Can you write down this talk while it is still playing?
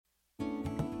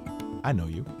I know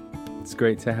you. It's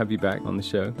great to have you back on the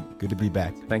show. Good to be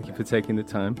back. Thank you for taking the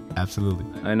time. Absolutely.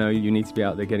 I know you need to be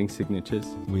out there getting signatures.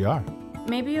 We are.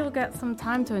 Maybe you'll get some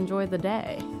time to enjoy the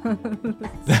day.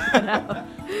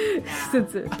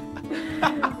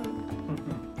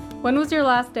 When was your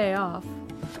last day off?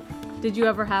 Did you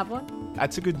ever have one? I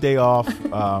took a day off.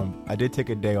 I did take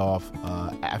a day off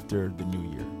after the new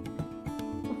year.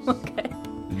 Okay.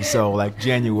 And so like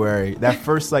January,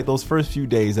 those first few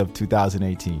days of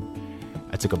 2018,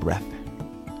 I took a breath.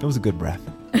 It was a good breath.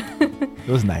 It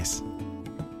was nice.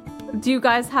 Do you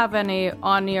guys have any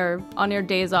on your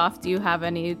days off? Do you have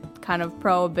any kind of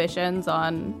prohibitions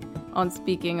on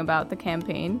speaking about the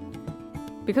campaign?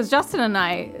 Because Justin and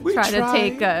I try to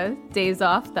take days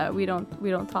off that we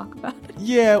don't talk about it.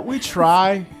 Yeah, we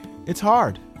try. It's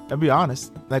hard. I'll be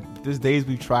honest. Like there's days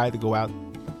we try to go out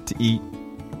to eat,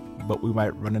 but we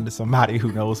might run into somebody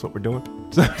who knows what we're doing.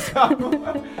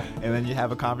 And then you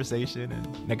have a conversation,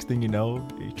 and next thing you know,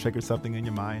 you trigger something in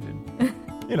your mind, and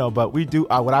But we do.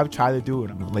 What I've tried to do,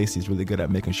 and Lacey's really good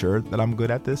at making sure that I'm good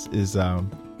at this, is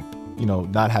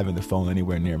not having the phone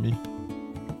anywhere near me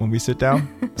when we sit down,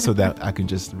 so that I can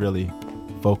just really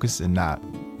focus and not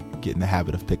get in the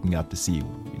habit of picking up to see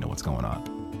what's going on.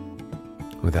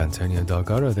 With Antonio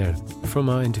Delgado there from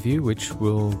our interview, which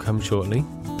will come shortly.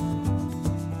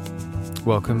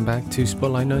 Welcome back to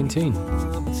Spotlight 19.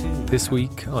 This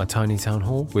week, our tiny town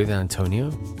hall with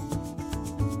Antonio.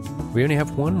 We only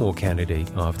have one more candidate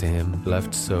after him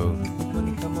left, so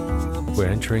we're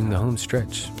entering the home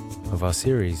stretch of our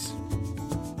series.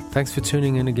 Thanks for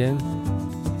tuning in again.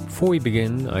 Before we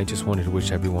begin, I just wanted to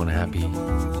wish everyone a happy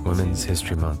Women's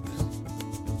History Month.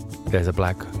 There's a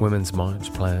Black Women's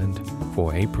March planned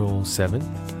for April 7th,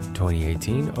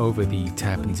 2018 over the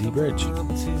Tappan Zee Bridge.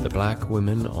 The Black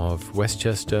women of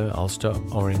Westchester, Ulster,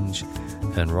 Orange,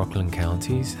 and Rockland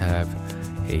counties have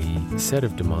a set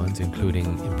of demands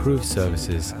including improved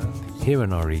services here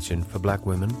in our region for Black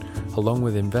women, along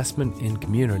with investment in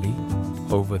community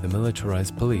over the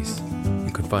militarized police.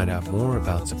 You can find out more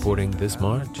about supporting this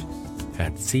march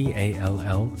at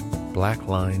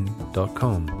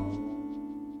callblackline.com.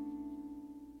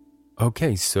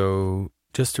 Okay, so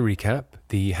just to recap,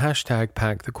 the hashtag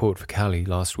Pack the Court for Callie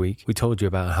last week, we told you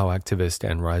about how activist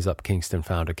and Rise Up Kingston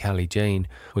founder Callie Jane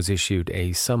was issued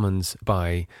a summons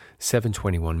by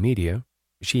 721 Media.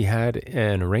 She had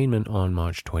an arraignment on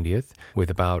March 20th with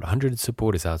about 100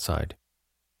 supporters outside.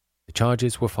 The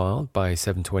charges were filed by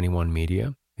 721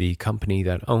 Media, the company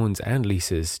that owns and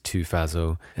leases to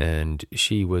Fazo, and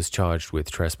she was charged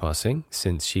with trespassing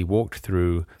since she walked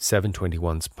through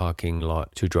 721's parking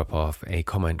lot to drop off a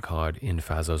comment card in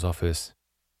Fazo's office.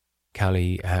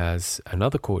 Callie has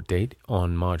another court date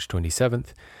on March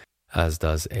 27th, as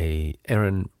does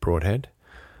Aaron Broadhead,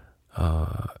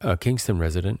 a Kingston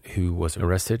resident who was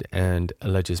arrested and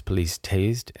alleges police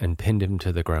tased and pinned him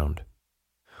to the ground.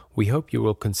 We hope you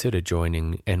will consider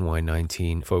joining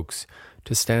NY19 folks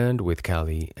to stand with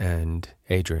Callie and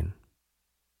Adrian.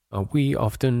 We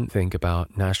often think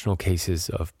about national cases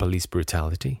of police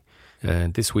brutality,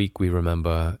 and this week we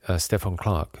remember Stephon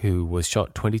Clark, who was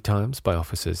shot 20 times by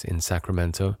officers in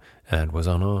Sacramento and was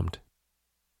unarmed.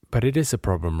 But it is a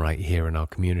problem right here in our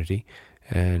community,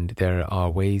 and there are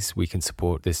ways we can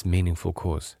support this meaningful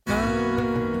cause.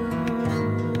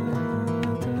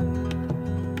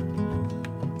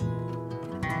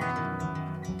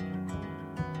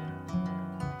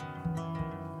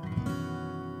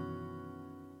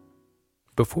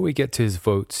 Before we get to his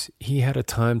votes, he had a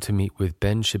time to meet with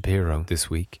Ben Shapiro this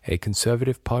week, a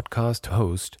conservative podcast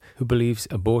host who believes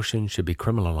abortion should be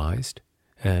criminalized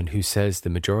and who says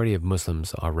the majority of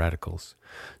Muslims are radicals.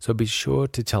 So be sure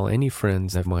to tell any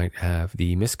friends that might have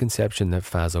the misconception that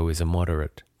Fazo is a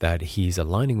moderate, that he's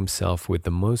aligning himself with the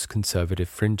most conservative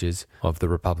fringes of the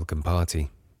Republican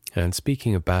Party. And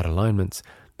speaking of bad alignments,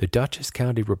 the Dutchess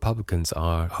County Republicans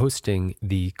are hosting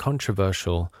the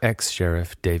controversial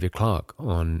ex-sheriff David Clark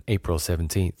on April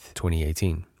 17th,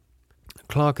 2018.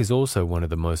 Clark is also one of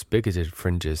the most bigoted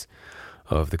fringes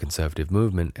of the conservative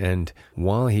movement, and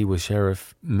while he was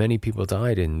sheriff, many people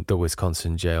died in the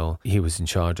Wisconsin jail he was in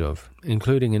charge of,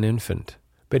 including an infant.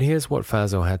 But here's what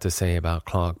Fazo had to say about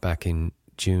Clark back in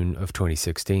June of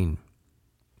 2016.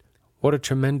 What a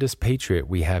tremendous patriot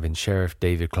we have in Sheriff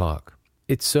David Clark.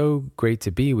 It's so great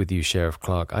to be with you, Sheriff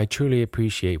Clark. I truly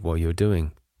appreciate what you're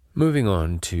doing. Moving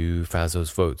on to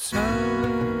Fazo's votes.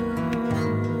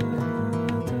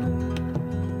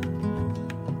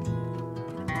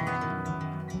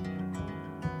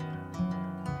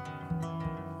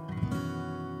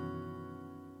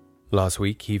 Last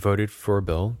week, he voted for a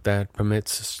bill that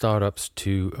permits startups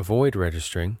to avoid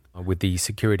registering with the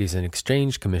Securities and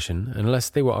Exchange Commission unless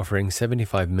they were offering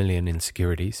 $75 million in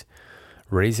securities,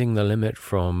 raising the limit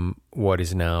from what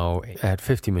is now at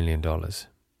 $50 million.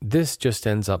 This just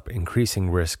ends up increasing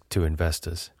risk to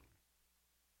investors.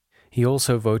 He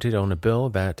also voted on a bill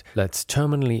that lets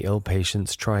terminally ill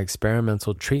patients try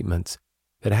experimental treatments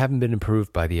that haven't been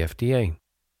approved by the FDA.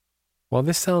 While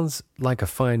this sounds like a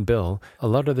fine bill, a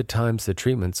lot of the times the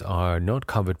treatments are not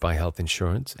covered by health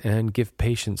insurance and give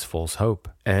patients false hope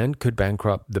and could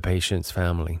bankrupt the patient's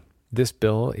family. This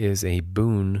bill is a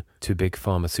boon to big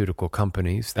pharmaceutical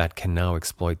companies that can now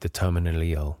exploit the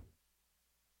terminally ill.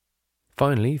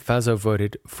 Finally, Faso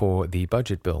voted for the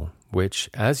budget bill, which,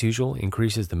 as usual,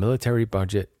 increases the military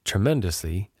budget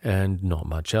tremendously and not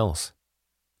much else.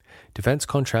 Defense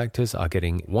contractors are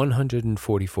getting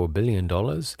 $144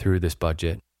 billion through this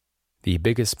budget, the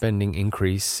biggest spending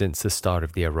increase since the start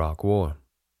of the Iraq War.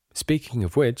 Speaking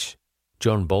of which,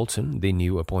 John Bolton, the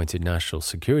new appointed National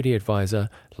Security Advisor,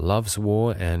 loves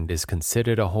war and is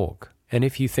considered a hawk. And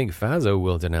if you think Faso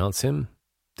will denounce him,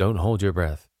 don't hold your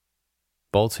breath.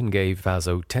 Bolton gave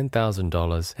Faso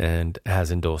 $10,000 and has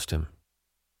endorsed him.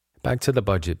 Back to the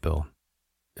budget bill.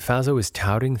 Faso is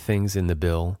touting things in the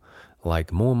bill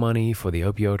like more money for the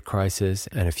opioid crisis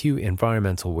and a few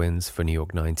environmental wins for New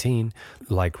York 19,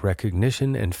 like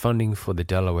recognition and funding for the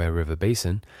Delaware River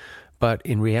Basin. But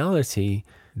in reality,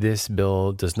 this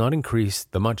bill does not increase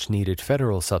the much-needed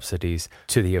federal subsidies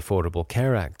to the Affordable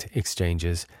Care Act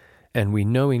exchanges, and we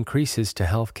know increases to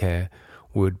health care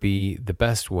would be the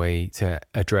best way to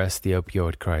address the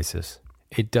opioid crisis.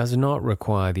 It does not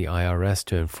require the IRS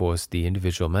to enforce the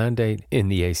individual mandate in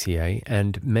the ACA,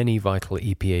 and many vital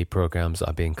EPA programs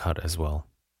are being cut as well.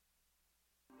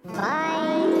 5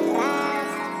 fast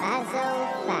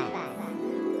Faso facts.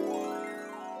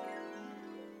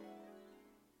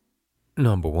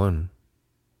 Number 1.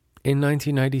 In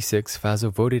 1996,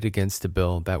 Faso voted against a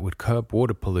bill that would curb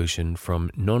water pollution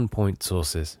from non-point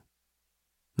sources.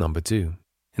 Number 2.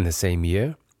 In the same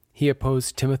year, he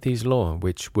opposed Timothy's Law,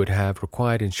 which would have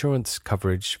required insurance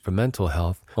coverage for mental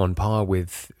health on par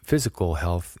with physical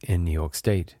health in New York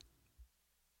State.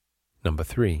 Number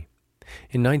 3.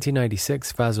 In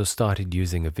 1996, Faso started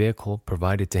using a vehicle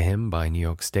provided to him by New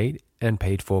York State and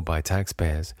paid for by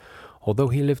taxpayers, although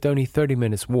he lived only 30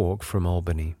 minutes walk from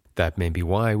Albany. That may be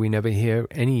why we never hear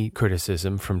any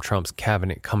criticism from Trump's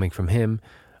cabinet coming from him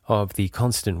of the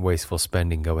constant wasteful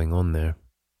spending going on there.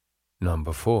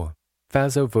 Number 4.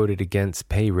 Faso voted against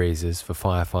pay raises for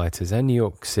firefighters and New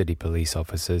York City police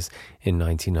officers in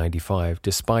 1995,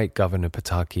 despite Governor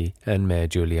Pataki and Mayor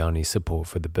Giuliani's support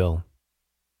for the bill.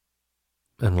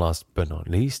 And last but not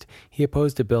least, he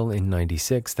opposed a bill in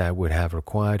 96 that would have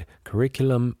required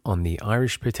curriculum on the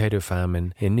Irish potato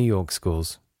famine in New York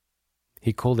schools.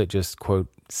 He called it just,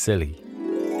 quote, silly.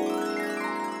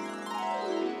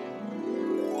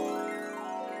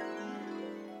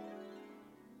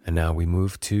 And now we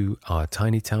move to our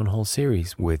Tiny Town Hall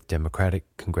series with Democratic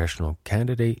congressional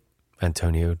candidate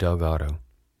Antonio Delgado,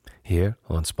 here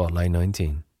on Spotlight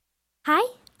 19.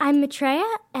 Hi, I'm Maitreya,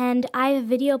 and I have a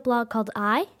video blog called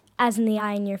I, as in the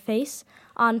eye in your face,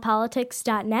 on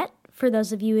politics.net, for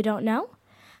those of you who don't know.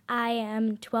 I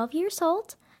am 12 years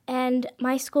old, and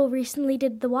my school recently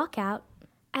did the walkout.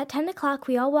 At 10 o'clock,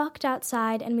 we all walked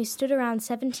outside, and we stood around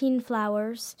 17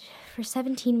 flowers for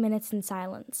 17 minutes in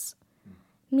silence.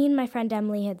 Me and my friend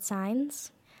Emily had signs.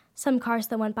 Some cars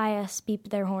that went by us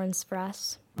beeped their horns for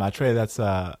us. Trey, that's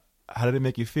how did it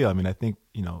make you feel? I mean, I think,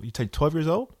 you take 12 years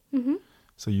old? Mm-hmm.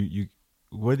 So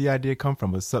where did the idea come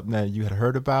from? Was it something that you had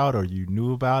heard about or you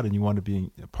knew about and you wanted to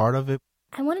be a part of it?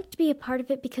 I wanted to be a part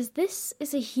of it because this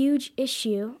is a huge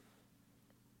issue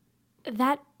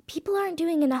that people aren't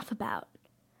doing enough about.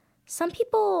 Some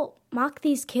people mock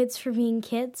these kids for being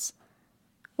kids.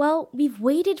 Well, we've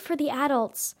waited for the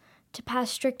adults to pass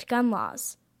strict gun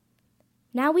laws.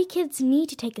 Now we kids need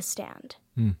to take a stand.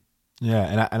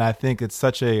 Yeah, and I think it's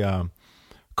such a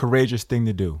courageous thing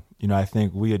to do. I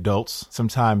think we adults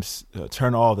sometimes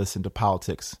turn all this into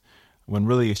politics when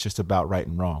really it's just about right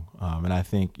and wrong. And I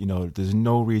think, there's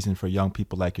no reason for young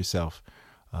people like yourself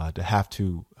to have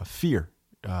to fear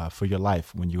for your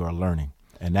life when you are learning.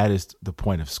 And that is the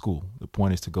point of school. The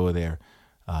point is to go there,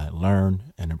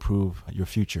 learn and improve your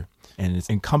future. And it's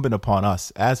incumbent upon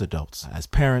us as adults, as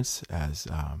parents, as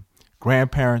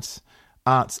grandparents,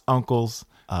 aunts, uncles,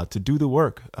 to do the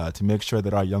work to make sure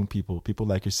that our young people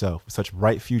like yourself, with such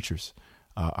bright futures,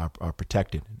 are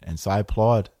protected. And so I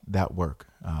applaud that work.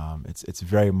 It's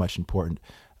very much important,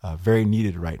 very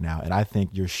needed right now. And I think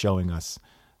you're showing us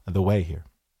the way here.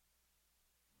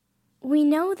 We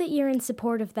know that you're in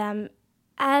support of them,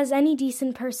 as any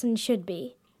decent person should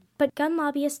be. But gun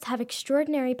lobbyists have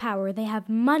extraordinary power. They have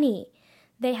money.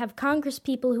 They have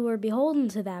congresspeople who are beholden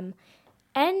to them.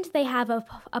 And they have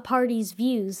a party's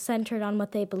views centered on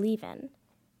what they believe in.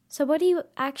 So what are you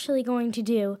actually going to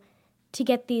do to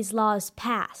get these laws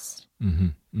passed?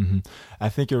 I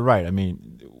think you're right. I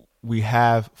mean, we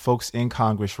have folks in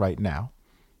Congress right now,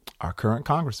 our current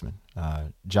congressman,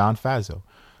 John Faso,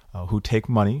 who take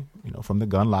money, from the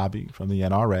gun lobby, from the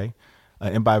NRA,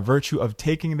 and by virtue of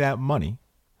taking that money,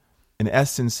 in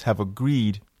essence, have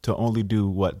agreed to only do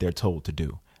what they're told to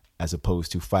do, as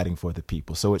opposed to fighting for the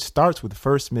people. So it starts with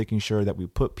first making sure that we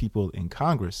put people in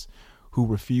Congress who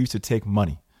refuse to take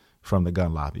money from the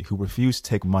gun lobby, who refuse to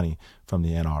take money from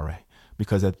the NRA.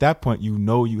 Because at that point,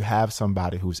 you have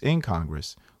somebody who's in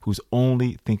Congress who's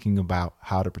only thinking about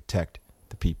how to protect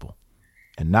the people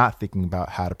and not thinking about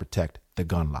how to protect the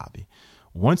gun lobby.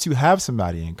 Once you have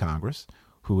somebody in Congress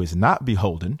who is not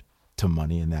beholden to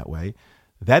money in that way,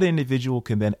 that individual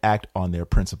can then act on their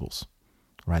principles,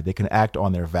 right? They can act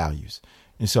on their values.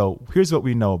 And so here's what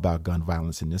we know about gun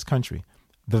violence in this country.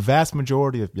 The vast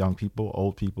majority of young people,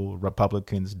 old people,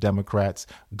 Republicans, Democrats,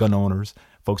 gun owners,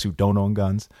 folks who don't own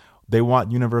guns, they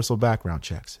want universal background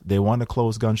checks. They want to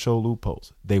close gun show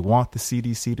loopholes. They want the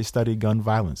CDC to study gun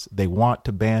violence. They want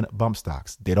to ban bump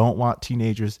stocks. They don't want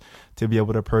teenagers to be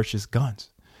able to purchase guns,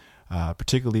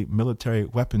 particularly military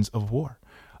weapons of war.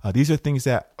 These are things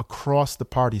that across the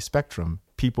party spectrum,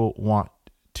 people want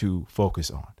to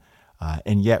focus on.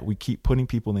 And yet we keep putting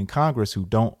people in Congress who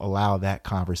don't allow that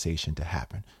conversation to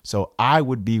happen. So I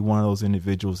would be one of those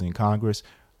individuals in Congress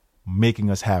making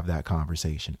us have that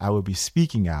conversation. I would be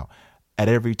speaking out at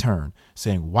every turn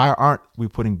saying, why aren't we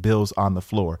putting bills on the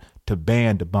floor to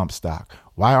ban the bump stock?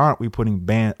 Why aren't we putting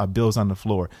bills on the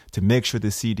floor to make sure the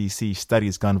CDC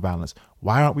studies gun violence?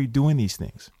 Why aren't we doing these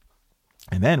things?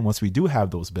 And then once we do have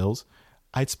those bills,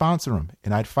 I'd sponsor them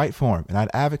and I'd fight for them and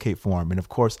I'd advocate for them. And of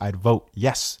course, I'd vote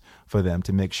yes for them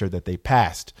to make sure that they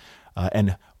passed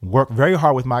and work very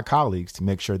hard with my colleagues to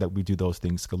make sure that we do those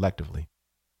things collectively.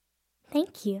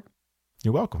 Thank you.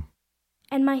 You're welcome.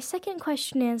 And my second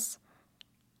question is,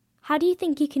 how do you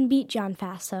think you can beat John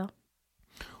Faso?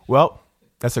 Well,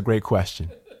 that's a great question.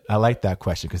 I like that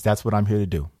question because that's what I'm here to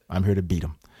do. I'm here to beat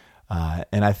him.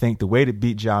 And I think the way to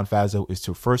beat John Faso is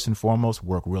to first and foremost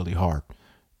work really hard.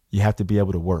 You have to be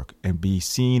able to work and be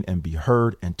seen and be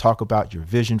heard and talk about your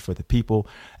vision for the people,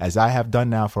 as I have done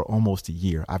now for almost a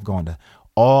year. I've gone to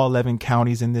all 11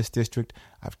 counties in this district.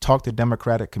 I've talked to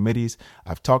Democratic committees.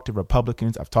 I've talked to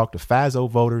Republicans. I've talked to Faso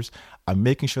voters. I'm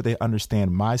making sure they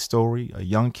understand my story, a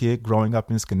young kid growing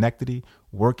up in Schenectady,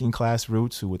 working class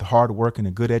roots who with hard work and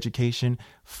a good education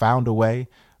found a way,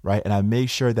 right? And I made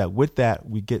sure that with that,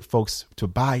 we get folks to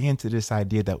buy into this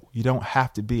idea that you don't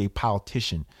have to be a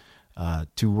politician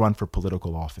to run for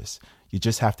political office. You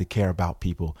just have to care about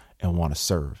people and want to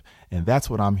serve. And that's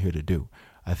what I'm here to do.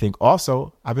 I think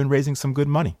also I've been raising some good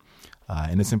money.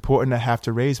 And it's important to have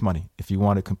to raise money if you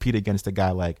want to compete against a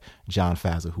guy like John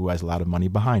Faso, who has a lot of money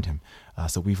behind him.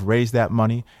 So we've raised that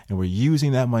money and we're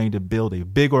using that money to build a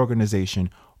big organization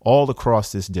all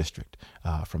across this district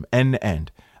from end to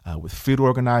end with field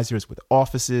organizers, with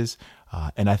offices.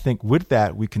 And I think with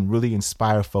that, we can really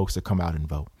inspire folks to come out and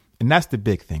vote. And that's the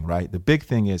big thing, right? The big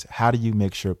thing is, how do you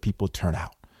make sure people turn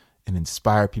out and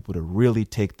inspire people to really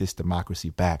take this democracy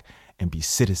back and be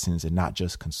citizens and not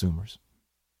just consumers?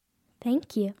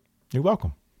 Thank you. You're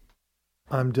welcome.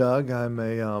 I'm Doug. I'm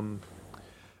a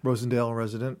Rosendale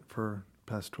resident for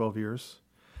the past 12 years.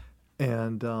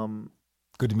 And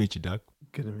good to meet you, Doug.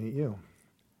 Good to meet you.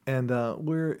 And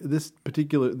this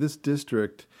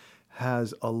district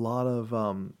has a lot of,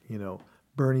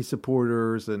 Bernie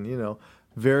supporters and,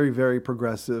 very, very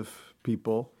progressive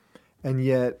people. And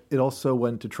yet it also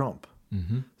went to Trump.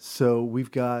 Mm-hmm. So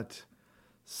we've got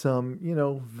some,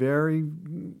 very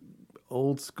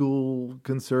old school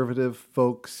conservative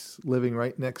folks living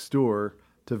right next door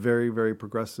to very, very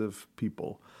progressive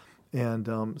people. And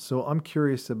so I'm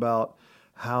curious about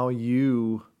how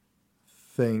you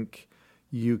think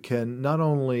you can not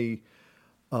only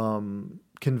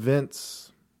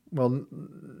convince, well,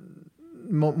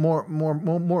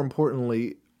 more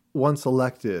importantly, once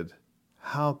elected,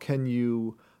 how can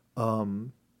you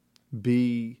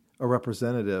be a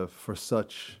representative for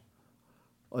such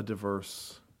a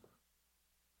diverse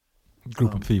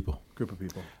group of people?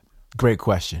 Great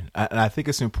question. And I think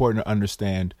it's important to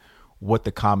understand what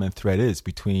the common thread is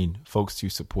between folks who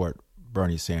support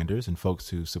Bernie Sanders and folks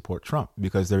who support Trump,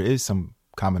 because there is some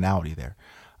commonality there.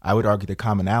 I would argue the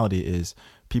commonality is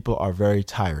people are very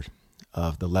tired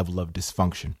of the level of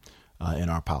dysfunction in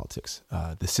our politics.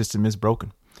 The system is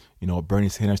broken. Bernie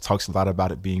Sanders talks a lot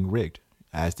about it being rigged,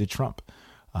 as did Trump.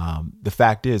 The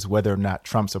fact is, whether or not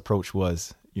Trump's approach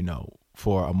was,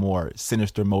 for a more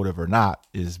sinister motive or not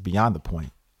is beyond the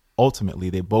point. Ultimately,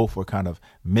 they both were kind of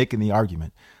making the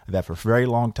argument that for a very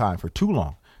long time, for too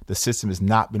long, the system has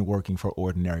not been working for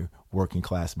ordinary working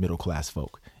class, middle class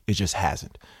folk. It just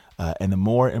hasn't. And the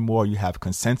more and more you have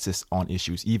consensus on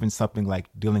issues, even something like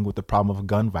dealing with the problem of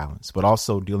gun violence, but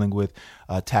also dealing with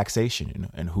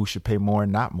taxation and who should pay more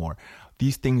and not more.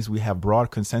 These things we have broad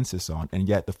consensus on, and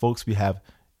yet the folks we have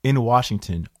in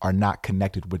Washington are not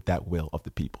connected with that will of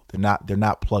the people. They're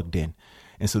not plugged in.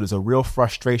 And so there's a real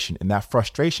frustration, and that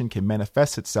frustration can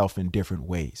manifest itself in different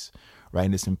ways, right?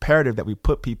 And it's imperative that we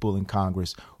put people in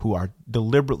Congress who are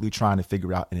deliberately trying to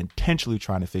figure out and intentionally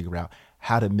trying to figure out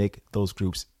how to make those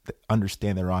groups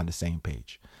understand they're on the same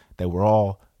page, that we're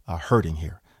all hurting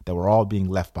here, that we're all being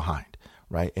left behind,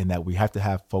 right? And that we have to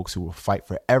have folks who will fight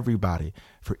for everybody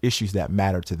for issues that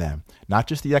matter to them, not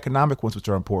just the economic ones, which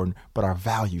are important, but our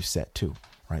value set too,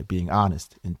 right? Being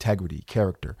honest, integrity,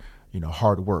 character,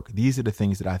 hard work. These are the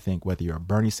things that I think, whether you're a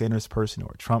Bernie Sanders person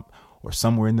or a Trump or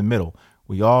somewhere in the middle,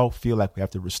 we all feel like we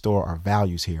have to restore our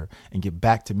values here and get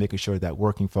back to making sure that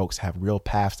working folks have real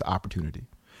paths to opportunity.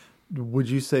 Would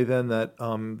you say then that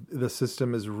the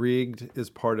system is rigged is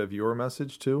part of your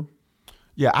message too?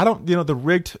 Yeah, I don't, the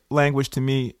rigged language to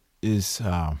me is,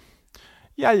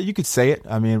 yeah, you could say it.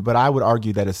 I mean, but I would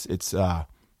argue that it's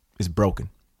broken.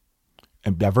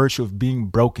 And by virtue of being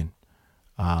broken,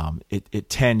 it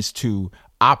tends to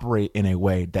operate in a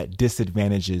way that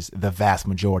disadvantages the vast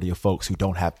majority of folks who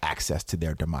don't have access to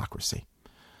their democracy.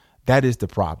 That is the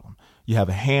problem. You have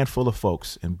a handful of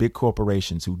folks and big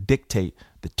corporations who dictate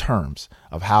the terms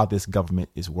of how this government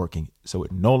is working. So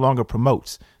it no longer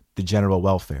promotes the general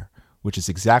welfare, which is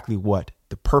exactly what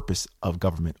the purpose of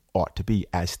government ought to be,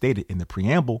 as stated in the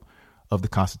preamble of the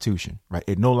Constitution, right?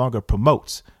 It no longer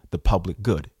promotes the public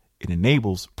good. It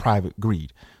enables private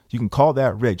greed. You can call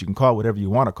that rigged. You can call it whatever you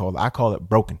want to call it. I call it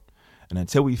broken. And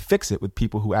until we fix it with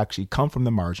people who actually come from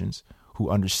the margins, who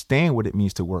understand what it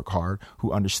means to work hard,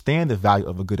 who understand the value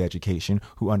of a good education,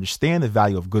 who understand the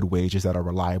value of good wages that are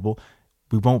reliable,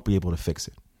 we won't be able to fix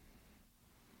it.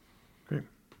 Great.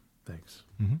 Thanks.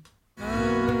 Mm-hmm.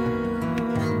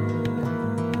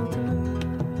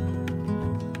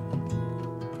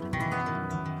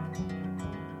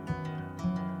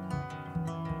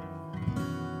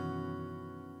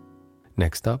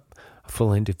 Next up, a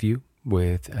full interview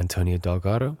with Antonio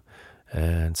Delgado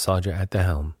and Saja at the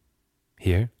helm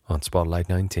here on Spotlight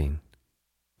 19.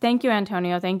 Thank you,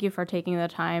 Antonio. Thank you for taking the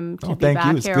time to be thank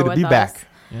back you. It's here good with to be us. back.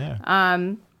 Yeah.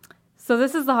 So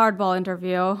this is the hardball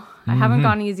interview. I haven't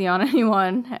gone easy on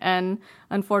anyone, and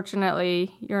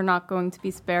unfortunately, you're not going to be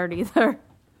spared either.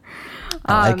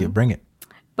 I like it. Bring it.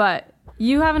 But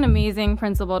you have an amazing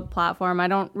principled platform. I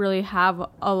don't really have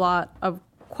a lot of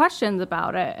questions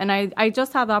about it. And I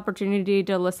just had the opportunity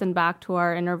to listen back to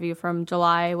our interview from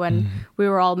July when we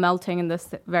were all melting in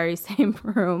this very same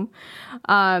room.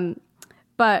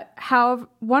 But how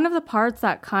one of the parts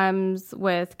that comes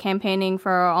with campaigning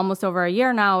for almost over a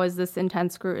year now is this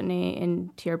intense scrutiny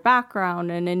into your background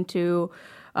and into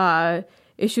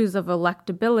issues of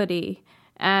electability.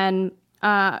 And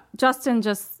Justin,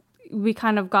 we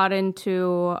kind of got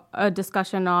into a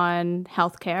discussion on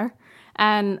healthcare,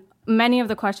 and many of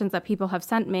the questions that people have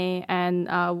sent me, and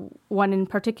one in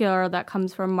particular that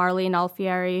comes from Marlene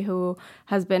Alfieri, who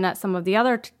has been at some of the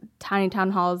other tiny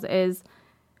town halls, is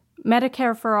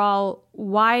Medicare for all.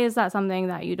 Why is that something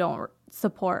that you don't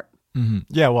support? Mm-hmm.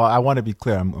 Yeah, well, I want to be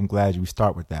clear. I'm glad you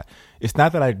start with that. It's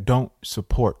not that I don't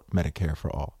support Medicare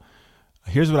for all.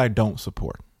 Here's what I don't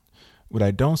support. What I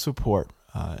don't support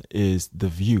is the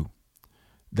view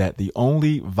that the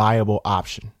only viable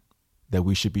option that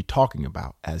we should be talking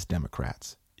about as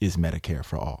Democrats is Medicare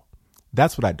for all.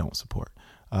 That's what I don't support.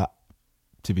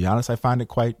 To be honest, I find it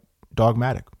quite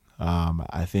dogmatic.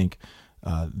 I think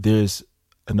there's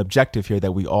an objective here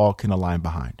that we all can align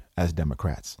behind as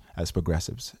Democrats, as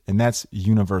progressives, and that's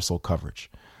universal coverage.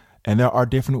 And there are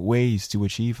different ways to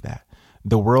achieve that.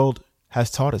 The world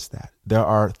has taught us that. There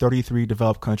are 33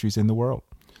 developed countries in the world.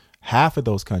 Half of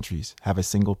those countries have a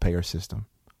single payer system.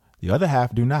 The other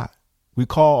half do not. We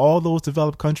call all those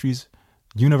developed countries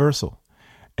universal,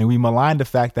 and we malign the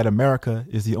fact that America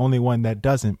is the only one that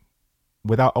doesn't,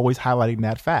 without always highlighting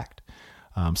that fact.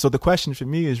 So the question for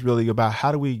me is really about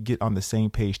how do we get on the same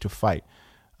page to fight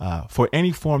for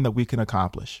any form that we can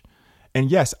accomplish. And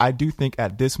yes, I do think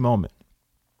at this moment,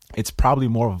 it's probably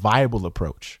more viable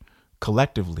approach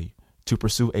collectively to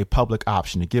pursue a public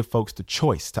option, to give folks the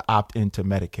choice to opt into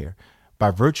Medicare. by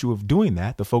virtue of doing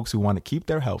that, the folks who want to keep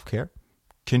their health care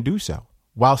can do so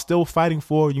while still fighting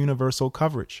for universal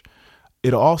coverage.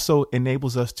 It also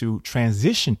enables us to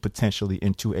transition potentially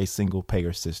into a single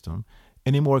payer system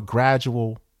in a more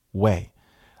gradual way,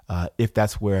 if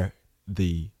that's where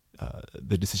the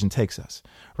decision takes us,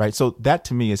 right? So that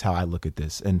to me is how I look at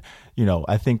this. And,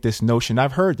 I think this notion,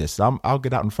 I've heard this, I'll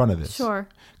get out in front of this. Sure.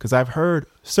 Because I've heard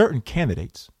certain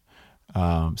candidates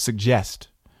suggest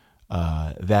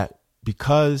that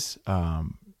because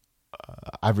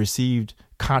I've received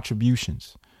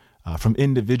contributions from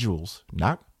individuals,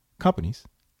 not companies,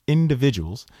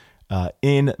 individuals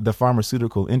in the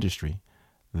pharmaceutical industry,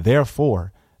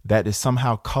 therefore, that is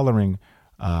somehow coloring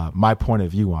my point of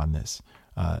view on this.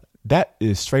 That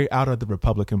is straight out of the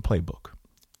Republican playbook.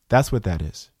 That's what that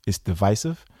is. It's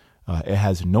divisive. It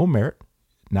has no merit,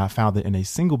 not founded in a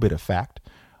single bit of fact.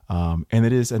 And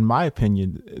it is, in my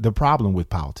opinion, the problem with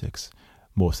politics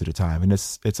most of the time. And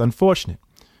it's unfortunate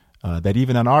that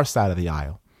even on our side of the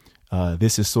aisle,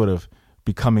 this is sort of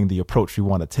becoming the approach we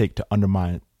want to take to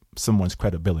undermine someone's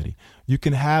credibility. You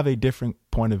can have a different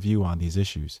point of view on these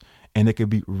issues, and it could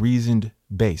be reasoned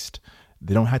based.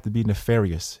 They don't have to be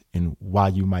nefarious in why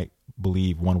you might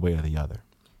believe one way or the other.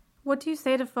 What do you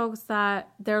say to folks that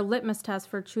their litmus test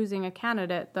for choosing a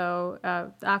candidate, though,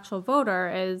 the actual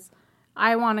voter, is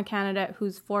I want a candidate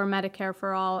who's for Medicare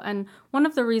for all? And one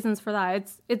of the reasons for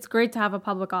that, it's great to have a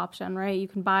public option, right? You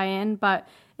can buy in, but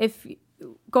if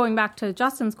going back to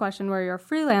Justin's question, where you're a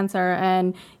freelancer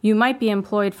and you might be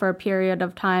employed for a period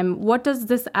of time, what does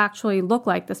this actually look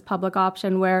like, this public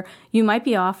option, where you might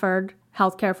be offered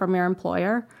healthcare from your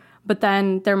employer, but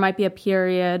then there might be a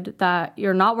period that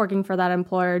you're not working for that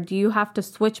employer? Do you have to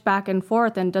switch back and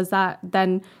forth? And does that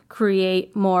then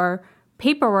create more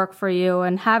paperwork for you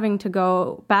and having to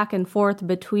go back and forth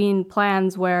between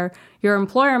plans where your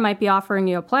employer might be offering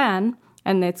you a plan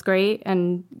and it's great,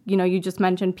 and you just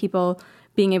mentioned people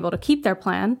being able to keep their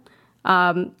plan.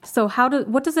 So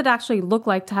what does it actually look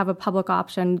like to have a public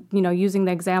option, using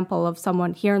the example of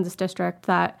someone here in this district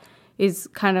that is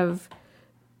kind of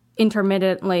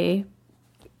intermittently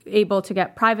able to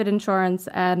get private insurance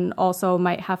and also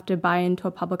might have to buy into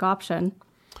a public option?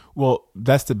 Well,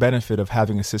 that's the benefit of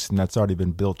having a system that's already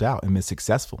been built out and been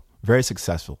successful, very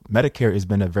successful. Medicare has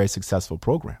been a very successful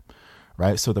program,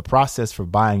 right? So the process for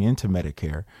buying into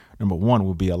Medicare, number one,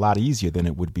 would be a lot easier than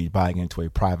it would be buying into a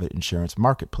private insurance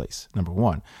marketplace, number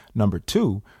one. Number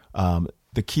two,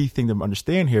 the key thing to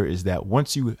understand here is that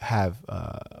once you have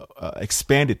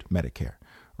expanded Medicare,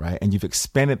 right, and you've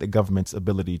expanded the government's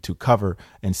ability to cover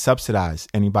and subsidize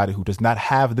anybody who does not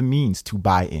have the means to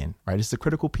buy in, right? It's a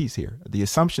critical piece here. The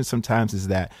assumption sometimes is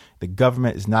that the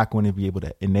government is not going to be able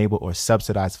to enable or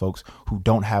subsidize folks who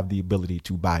don't have the ability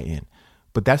to buy in.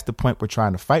 But that's the point we're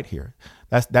trying to fight here.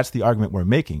 That's the argument we're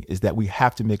making, is that we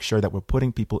have to make sure that we're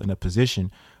putting people in a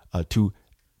position to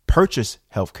purchase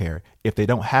healthcare. If they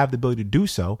don't have the ability to do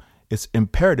so, it's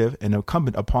imperative and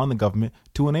incumbent upon the government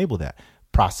to enable that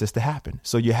process to happen.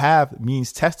 So you have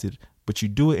means tested, but you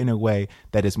do it in a way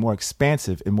that is more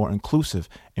expansive and more inclusive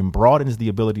and broadens the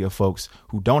ability of folks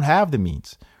who don't have the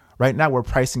means. Right now, we're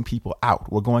pricing people out.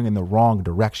 We're going in the wrong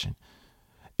direction.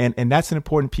 And that's an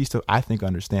important piece to, I think,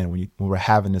 understand when we're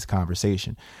having this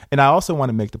conversation. And I also want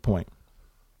to make the point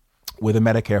with a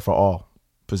Medicare for all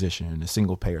position and a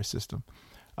single payer system.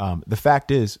 The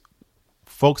fact is,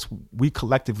 folks, we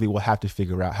collectively will have to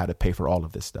figure out how to pay for all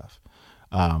of this stuff.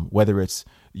 Whether it's,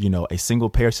 a single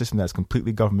payer system that's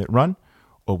completely government run,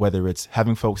 or whether it's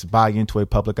having folks buy into a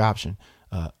public option,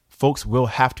 folks will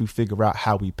have to figure out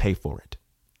how we pay for it.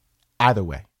 Either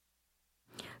way.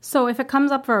 So if it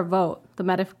comes up for a vote, the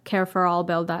Medicare for All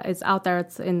bill that is out there,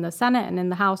 it's in the Senate and in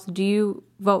the House, do you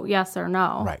vote yes or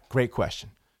no? Right. Great question.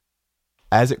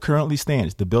 As it currently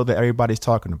stands, the bill that everybody's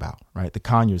talking about, right, the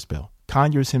Conyers bill,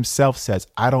 Conyers himself says,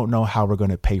 I don't know how we're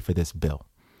going to pay for this bill.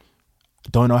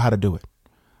 Don't know how to do it.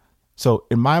 So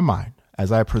in my mind,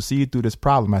 as I proceed through this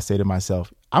problem, I say to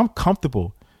myself, I'm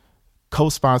comfortable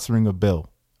co-sponsoring a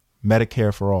bill,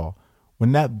 Medicare for All,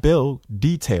 when that bill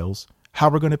details how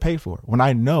we're going to pay for it, when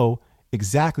I know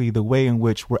exactly the way in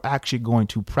which we're actually going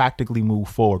to practically move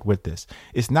forward with this.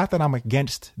 It's not that I'm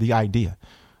against the idea,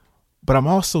 but I'm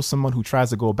also someone who tries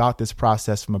to go about this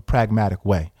process from a pragmatic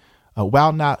way,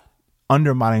 while not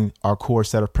undermining our core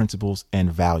set of principles and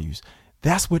values.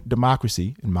 That's what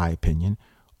democracy, in my opinion,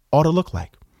 ought to look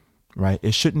like, right?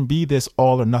 It shouldn't be this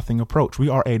all or nothing approach. We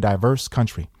are a diverse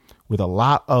country with a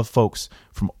lot of folks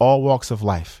from all walks of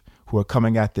life who are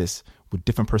coming at this with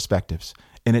different perspectives.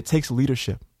 And it takes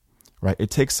leadership, right?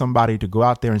 It takes somebody to go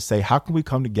out there and say, how can we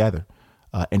come together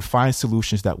and find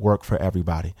solutions that work for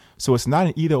everybody. So it's not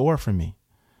an either or for me.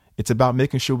 It's about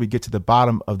making sure we get to the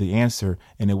bottom of the answer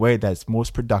in a way that's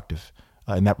most productive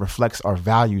and that reflects our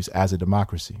values as a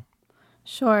democracy.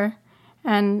 Sure.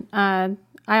 And I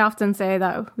often say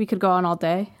that we could go on all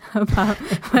day about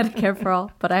Medicare for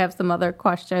all, but I have some other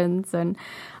questions. And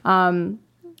go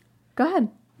ahead.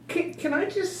 Can I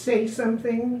just say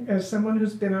something as someone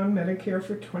who's been on Medicare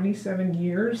for 27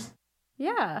 years?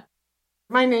 Yeah.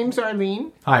 My name's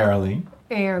Arlene. Hi, Arlene.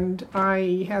 And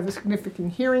I have a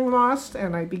significant hearing loss,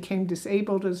 and I became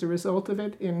disabled as a result of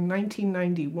it in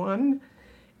 1991.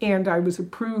 And I was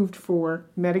approved for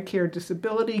Medicare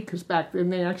disability, because back then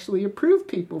they actually approved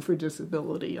people for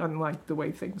disability, unlike the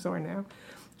way things are now.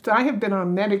 So I have been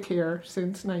on Medicare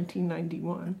since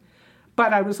 1991.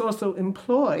 But I was also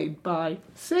employed by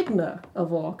Cigna,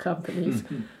 of all companies.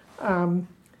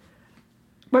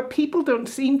 What people don't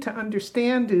seem to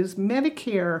understand is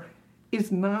Medicare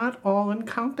is not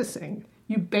all-encompassing.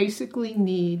 You basically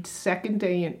need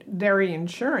secondary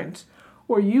insurance,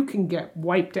 or you can get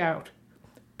wiped out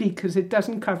because it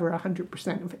doesn't cover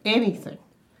 100% of anything.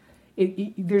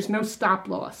 There's no stop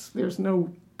loss. There's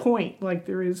no point like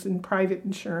there is in private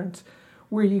insurance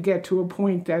where you get to a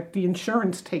point that the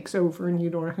insurance takes over and you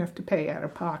don't have to pay out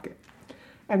of pocket.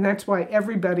 And that's why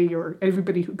everybody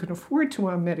who can afford to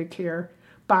on Medicare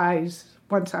buys.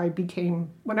 Once I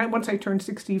turned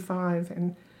 65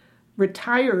 and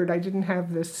retired, I didn't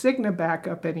have the Cigna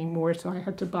backup anymore, so I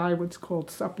had to buy what's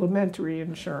called supplementary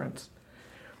insurance.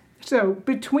 So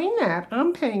between that,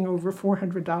 I'm paying over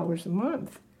 $400 a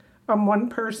month on one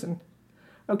person.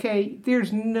 Okay,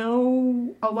 there's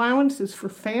no allowances for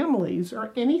families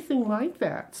or anything like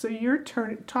that. So you're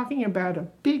talking about a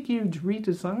big, huge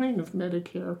redesign of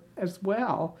Medicare as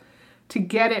well to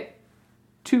get it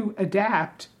to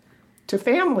adapt to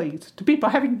families, to people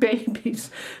having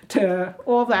babies, to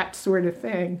all that sort of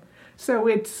thing. So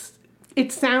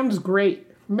it sounds great,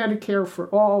 Medicare for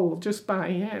all, will just buy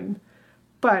in,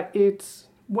 but it's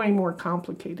way more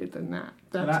complicated than that.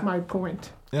 That's my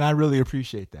point. And I really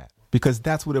appreciate that, because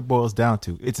that's what it boils down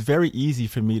to. It's very easy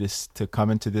for me to come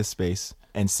into this space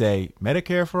and say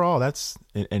Medicare for all,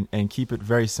 and keep it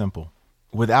very simple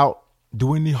without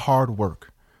doing the hard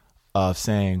work of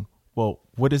saying, well,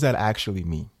 what does that actually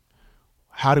mean?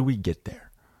 How do we get there?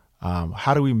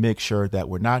 How do we make sure that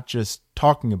we're not just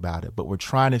talking about it, but we're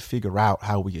trying to figure out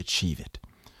how we achieve it?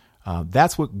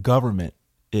 That's what government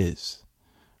is,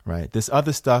 right? This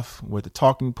other stuff with the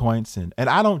talking points, and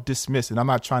I don't dismiss, and I'm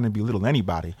not trying to belittle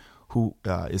anybody who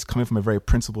is coming from a very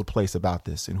principled place about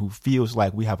this and who feels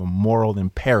like we have a moral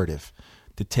imperative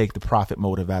to take the profit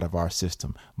motive out of our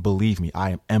system. Believe me,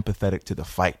 I am empathetic to the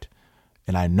fight.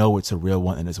 And I know it's a real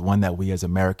one, and it's one that we as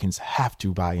Americans have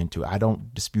to buy into. I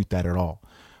don't dispute that at all.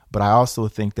 But I also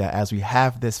think that as we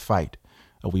have this fight,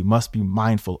 we must be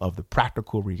mindful of the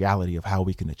practical reality of how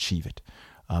we can achieve it.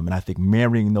 And I think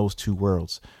marrying those two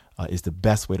worlds is the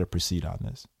best way to proceed on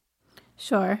this.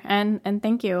 Sure. And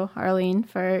thank you, Arlene,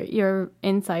 for your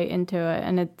insight into it.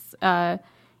 And it's, one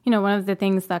of the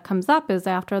things that comes up is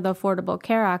after the Affordable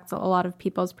Care Act, a lot of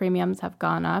people's premiums have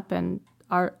gone up, and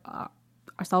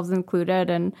ourselves included,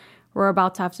 and we're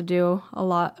about to have to do a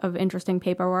lot of interesting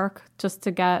paperwork just to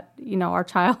get, our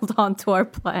child onto our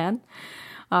plan.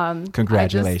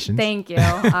 Congratulations. Thank you.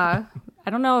 I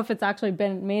don't know if it's actually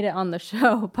made it on the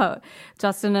show, but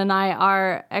Justin and I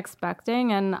are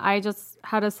expecting, and I just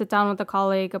had to sit down with a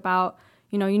colleague about,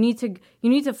 you need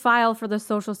to file for the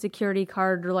Social Security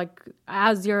card like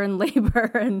as you're in labor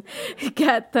and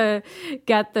get the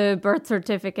birth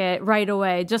certificate right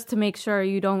away, just to make sure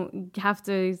you don't have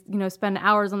to spend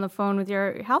hours on the phone with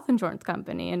your health insurance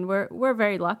company. And we're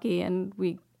very lucky, and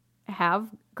we have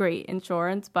great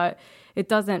insurance, but it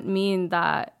doesn't mean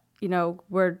that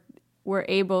we're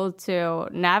able to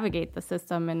navigate the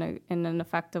system in an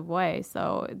effective way.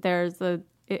 So there's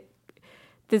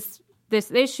this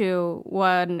issue,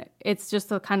 when it's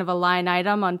just a kind of a line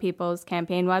item on people's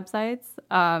campaign websites,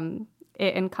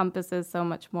 it encompasses so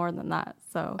much more than that.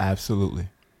 So absolutely.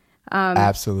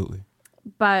 Absolutely.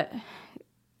 But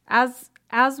as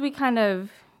we kind of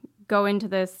go into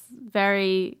this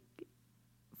very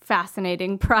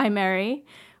fascinating primary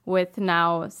with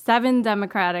now 7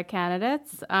 Democratic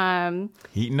candidates,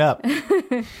 heating up,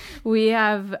 we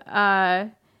have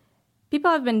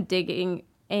people have been digging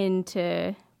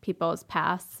into people's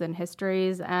pasts and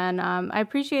histories. And I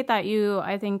appreciate that you,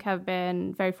 I think, have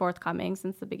been very forthcoming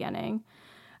since the beginning.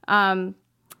 But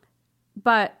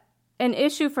an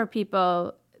issue for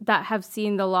people that have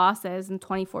seen the losses in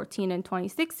 2014 and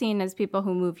 2016 is people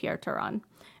who move here to run.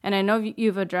 And I know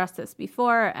you've addressed this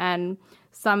before, and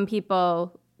some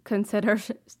people consider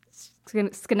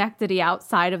Schenectady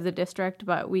outside of the district,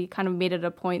 but we kind of made it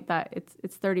a point that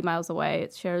it's 30 miles away.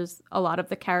 It shares a lot of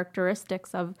the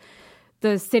characteristics of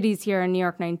the cities here in New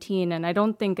York 19, and I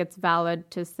don't think it's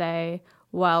valid to say,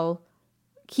 well,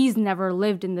 he's never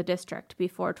lived in the district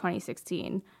before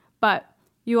 2016. But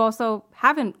you also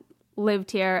haven't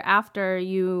lived here after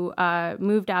you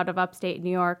moved out of upstate New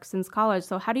York since college.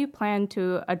 So how do you plan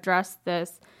to address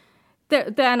this?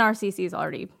 The NRCC is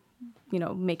already,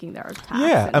 making their attack.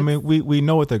 Yeah, I mean, we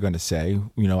know what they're going to say.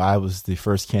 I was the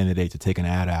first candidate to take an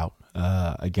ad out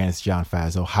against John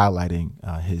Faso,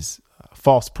 highlighting his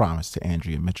false promise to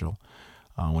Andrea Mitchell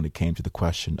when it came to the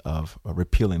question of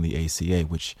repealing the ACA,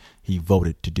 which he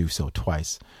voted to do so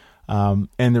twice.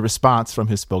 And the response from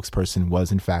his spokesperson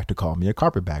was, in fact, to call me a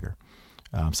carpetbagger.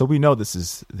 So we know this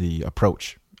is the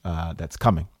approach that's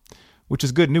coming, which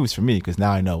is good news for me because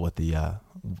now I know what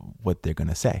they're going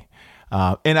to say.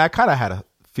 And I kind of had a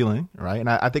feeling, right? And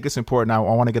I think it's important. I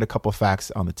want to get a couple of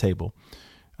facts on the table.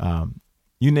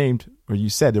 You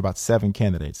said there are about 7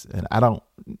 candidates, and I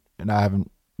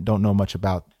don't know much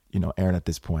about Aaron at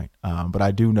this point, but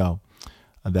I do know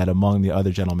that among the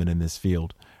other gentlemen in this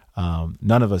field,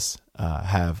 none of us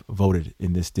have voted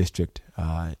in this district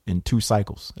in 2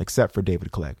 cycles, except for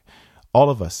David Clegg. All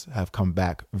of us have come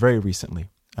back very recently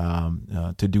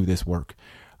to do this work.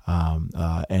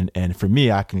 And for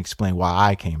me, I can explain why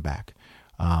I came back.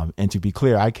 And to be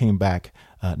clear, I came back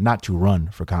not to run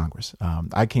for Congress.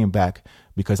 I came back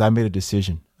because I made a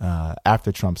decision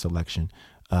after Trump's election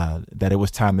that it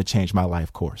was time to change my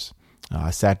life course.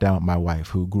 I sat down with my wife,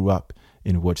 who grew up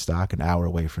in Woodstock, an hour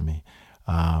away from me.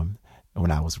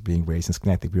 When I was being raised in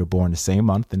Schenectady, we were born the same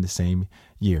month and the same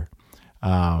year.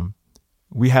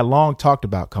 We had long talked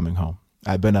about coming home.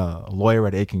 I'd been a lawyer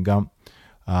at Aiken Gump,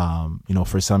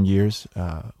 for some years,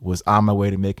 was on my way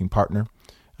to making partner.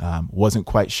 Wasn't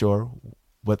quite sure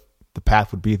what the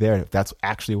path would be there, if that's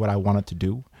actually what I wanted to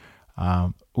do.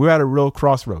 We were at a real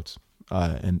crossroads,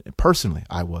 and personally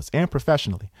I was, and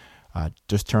professionally.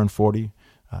 Just turned 40,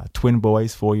 twin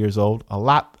boys, 4 years old, a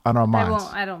lot on our minds.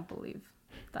 I don't believe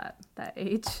that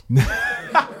age.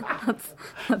 That's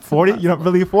 40? You don't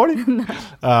believe 40?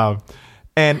 No.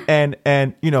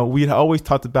 And we'd always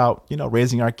talked about,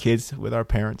 raising our kids with our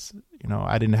parents.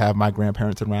 I didn't have my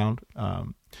grandparents around.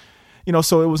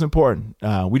 So it was important.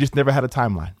 We just never had a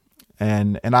timeline.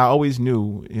 And I always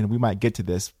knew, we might get to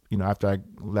this, after I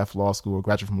left law school or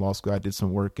graduated from law school, I did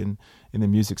some work in the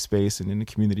music space and in the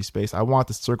community space. I wanted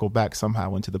to circle back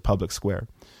somehow into the public square.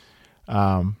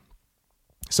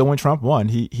 So when Trump won,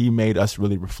 he made us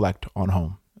really reflect on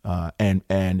home,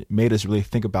 and made us really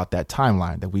think about that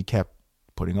timeline that we kept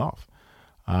putting off.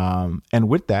 And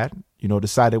with that,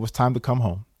 decided it was time to come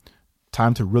home,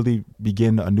 time to really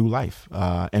begin a new life,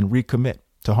 and recommit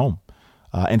to home,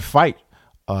 and fight,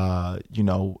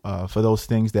 for those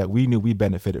things that we knew we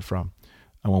benefited from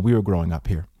when we were growing up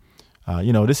here.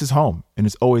 This is home, and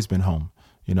it's always been home.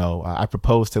 I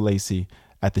proposed to Lacey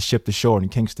at the Ship to Shore in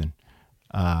Kingston,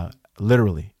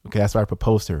 literally. Okay, that's where I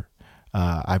proposed to her.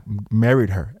 I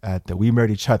married her we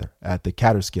married each other at the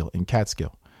Catterskill in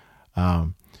Catskill.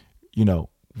 Our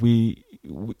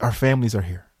families are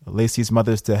here. Lacey's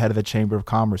mother is the head of the Chamber of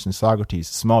Commerce in Saugerties,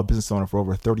 a small business owner for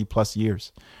over 30 plus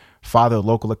years. Father,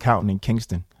 local accountant in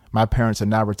Kingston. My parents are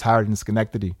now retired in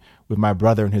Schenectady with my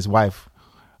brother and his wife.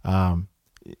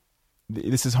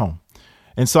 This is home.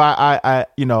 And so I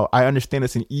understand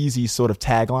it's an easy sort of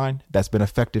tagline that's been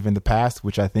effective in the past,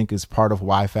 which I think is part of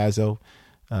why Faso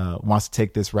wants to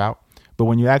take this route. But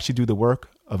when you actually do the work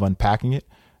of unpacking it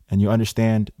and you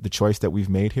understand the choice that we've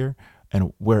made here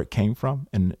and where it came from,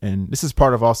 and this is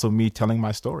part of also me telling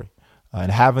my story. And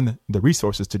having the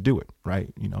resources to do it,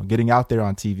 right? Getting out there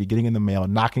on TV, getting in the mail,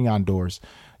 knocking on doors,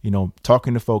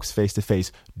 talking to folks face to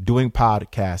face, doing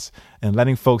podcasts, and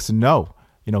letting folks know,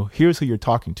 here's who you're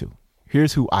talking to.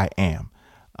 Here's who I am.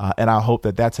 And I hope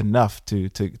that that's enough to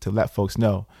let folks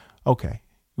know, okay,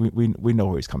 we know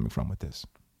where he's coming from with this.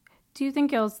 Do you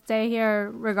think you'll stay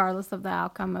here regardless of the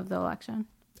outcome of the election?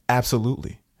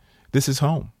 Absolutely. This is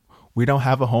home. We don't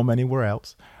have a home anywhere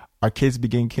else. Our kids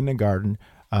begin kindergarten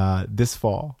this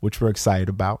fall, which we're excited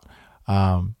about.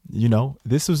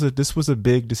 This was a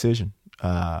big decision.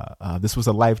 This was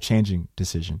a life-changing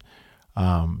decision.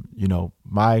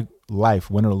 My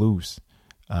life, win or lose,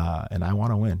 and I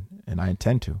want to win, and I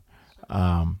intend to,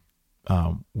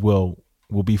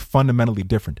 will be fundamentally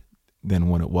different than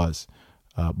when it was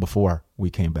before we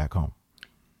came back home.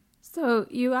 So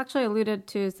you actually alluded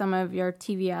to some of your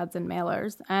TV ads and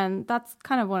mailers, and that's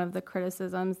kind of one of the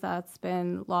criticisms that's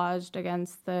been lodged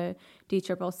against the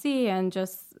DCCC and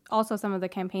just also some of the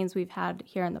campaigns we've had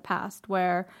here in the past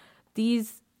where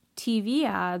these TV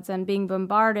ads and being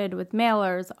bombarded with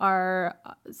mailers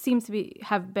seems to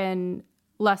have been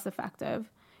less effective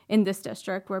in this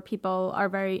district where people are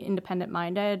very independent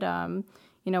minded.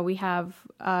 We have,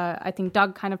 I think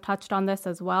Doug kind of touched on this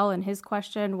as well in his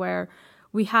question, where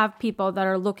we have people that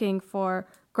are looking for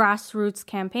grassroots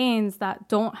campaigns that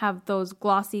don't have those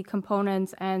glossy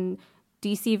components and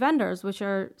DC vendors, which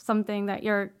are something that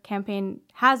your campaign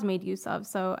has made use of.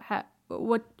 So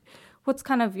what's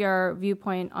kind of your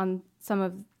viewpoint on some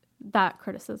of that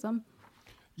criticism?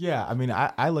 Yeah, I mean,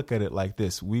 I look at it like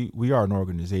this. We are an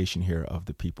organization here of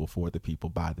the people, for the people,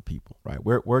 by the people, right?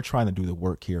 We're trying to do the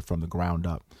work here from the ground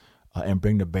up and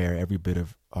bring to bear every bit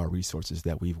of our resources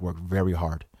that we've worked very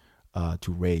hard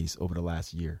to raise over the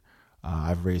last year.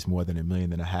 I've raised more than $1.5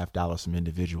 million from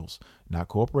individuals, not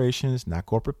corporations, not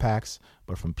corporate PACs,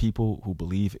 but from people who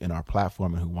believe in our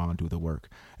platform and who want to do the work.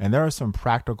 And there are some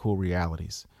practical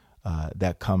realities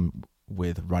that come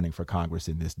with running for Congress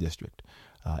in this district.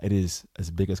 It is as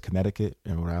big as Connecticut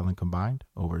and Rhode Island combined,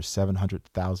 over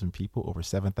 700,000 people, over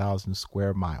 7,000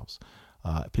 square miles.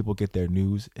 People get their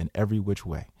news in every which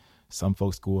way. Some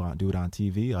folks do it on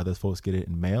TV, other folks get it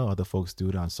in mail, other folks do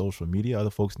it on social media, other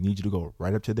folks need you to go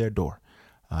right up to their door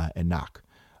and knock.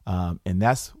 And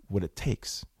that's what it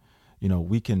takes.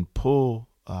 We can pull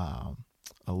a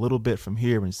little bit from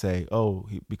here and say,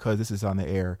 because this is on the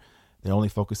air, they're only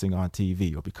focusing on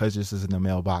TV, or because this is in the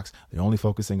mailbox, they're only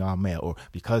focusing on mail, or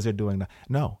because they're doing that.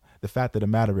 No, the fact of the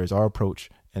matter is our approach,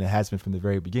 and it has been from the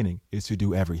very beginning, is to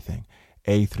do everything,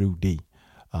 A through D.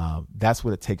 That's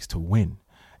what it takes to win.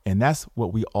 And that's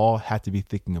what we all have to be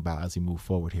thinking about as we move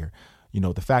forward here.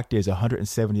 The fact is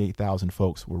 178,000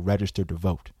 folks were registered to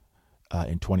vote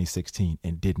in 2016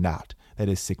 and did not. That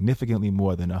is significantly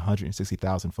more than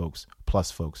 160,000 folks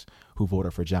who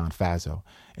voted for John Faso.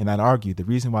 And I'd argue the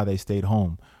reason why they stayed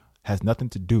home has nothing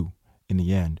to do in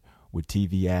the end with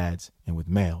TV ads and with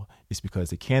mail. It's because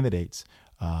the candidates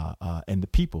and the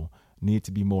people need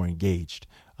to be more engaged.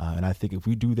 And I think if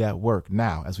we do that work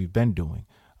now, as we've been doing,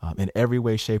 in every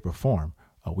way, shape, or form,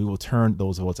 we will turn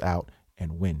those votes out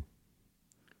and win.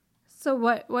 So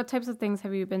what types of things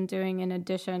have you been doing in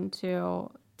addition to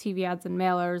TV ads and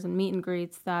mailers and meet and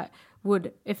greets that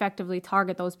would effectively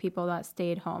target those people that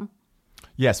stayed home?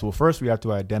 Yes. Well, first we have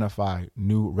to identify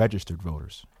new registered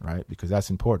voters, right? Because that's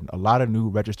important. A lot of new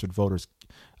registered voters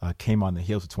came on the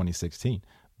heels of 2016.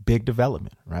 Big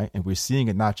development, right? And we're seeing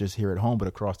it not just here at home, but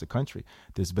across the country.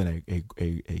 There's been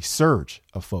a surge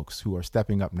of folks who are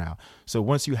stepping up now. So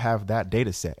once you have that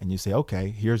data set and you say, okay,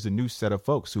 here's the new set of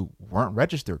folks who weren't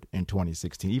registered in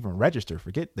 2016, even registered,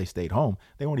 forget they stayed home,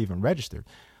 they weren't even registered.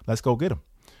 Let's go get them,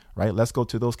 right? Let's go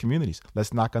to those communities.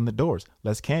 Let's knock on the doors.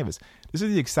 Let's canvass. This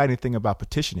is the exciting thing about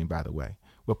petitioning, by the way.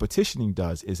 What petitioning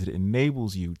does is it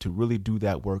enables you to really do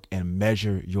that work and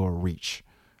measure your reach.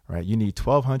 Right, you need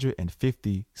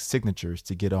 1,250 signatures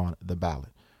to get on the ballot,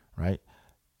 right?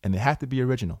 And they have to be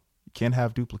original. You can't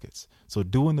have duplicates. So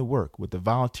doing the work with the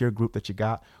volunteer group that you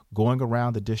got, going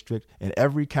around the district in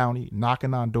every county,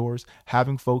 knocking on doors,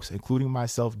 having folks, including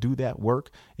myself, do that work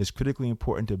is critically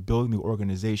important to building the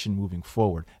organization moving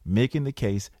forward, making the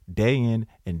case day in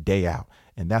and day out.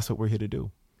 And that's what we're here to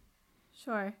do.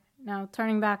 Sure. Now,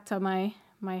 turning back to my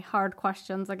hard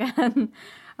questions again.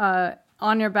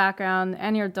 On your background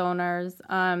and your donors,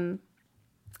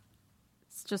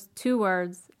 it's just 2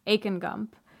 words,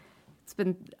 Akin-Gump.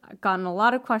 I've gotten a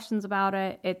lot of questions about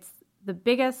it. It's the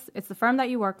firm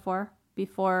that you worked for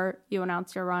before you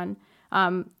announced your run.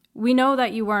 We know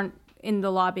that you weren't in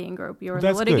the lobbying group. You were in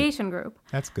the litigation group.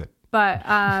 That's good. But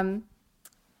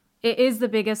it is the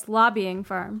biggest lobbying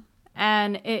firm.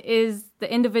 And it is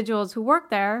the individuals who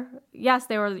work there. Yes,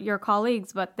 they were your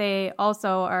colleagues, but they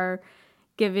also are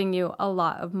giving you a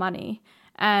lot of money.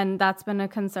 And that's been a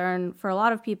concern for a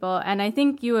lot of people. And I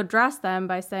think you address them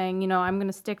by saying, I'm going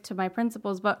to stick to my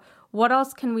principles. But what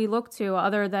else can we look to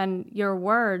other than your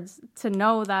words to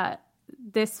know that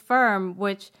this firm,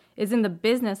 which is in the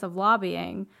business of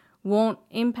lobbying, won't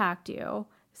impact you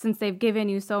since they've given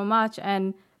you so much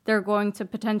and they're going to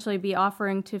potentially be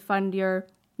offering to fund your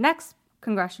next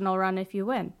congressional run if you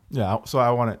win? Yeah, so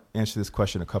I want to answer this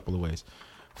question a couple of ways.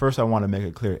 First, I want to make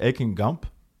it clear, Akin-Gump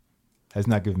has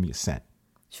not given me a cent.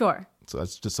 Sure. So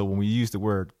that's just so when we use the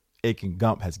word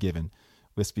Akin-Gump has given,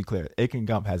 let's be clear,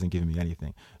 Akin-Gump hasn't given me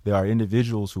anything. There are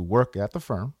individuals who work at the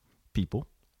firm, people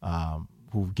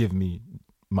who give me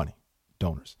money,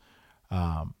 donors.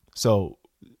 So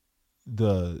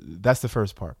that's the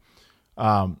first part.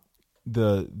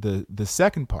 The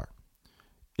second part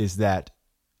is that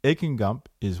Akin-Gump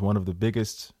is one of the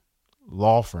biggest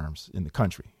law firms in the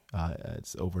country.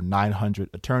 It's over 900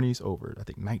 attorneys, over, I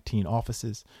think, 19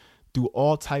 offices, do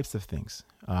all types of things.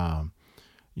 The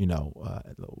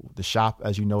shop,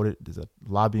 as you noted, there's a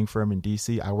lobbying firm in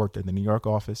D.C. I worked in the New York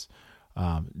office.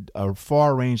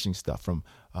 Far-ranging stuff from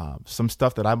some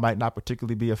stuff that I might not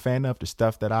particularly be a fan of to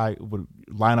stuff that I would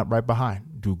line up right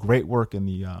behind. Do great work in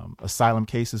the asylum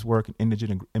cases work, and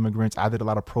indigent immigrants. I did a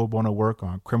lot of pro bono work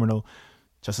on criminal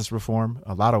justice reform,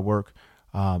 a lot of work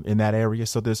in that area.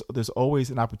 So there's always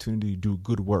an opportunity to do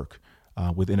good work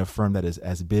within a firm that is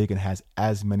as big and has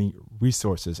as many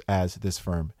resources as this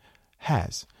firm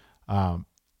has.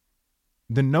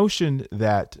 The notion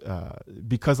that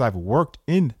because I've worked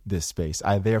in this space,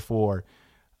 I therefore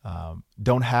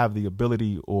don't have the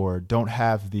ability or don't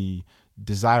have the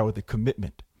desire or the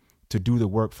commitment to do the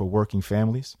work for working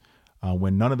families,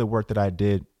 when none of the work that I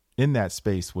did in that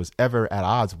space was ever at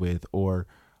odds with or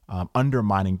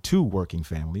undermining to working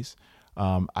families,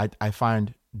 I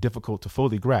find difficult to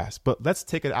fully grasp. But let's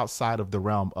take it outside of the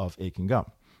realm of Akin Gum,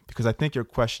 because I think your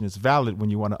question is valid when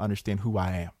you want to understand who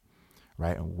I am,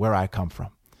 right, and where I come from.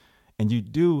 And you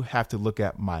do have to look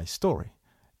at my story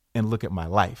and look at my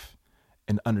life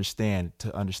and understand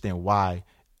why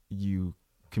you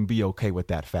can be okay with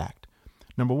that fact.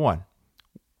 Number one,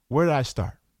 where did I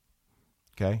start?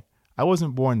 Okay. I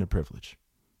wasn't born to privilege,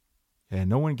 and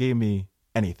no one gave me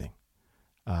anything.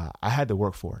 I had to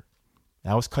work for it.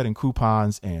 I was cutting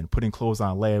coupons and putting clothes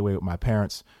on layaway with my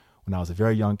parents when I was a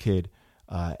very young kid.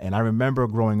 And I remember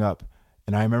growing up,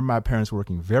 and I remember my parents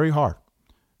working very hard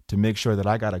to make sure that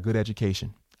I got a good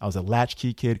education. I was a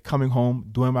latchkey kid coming home,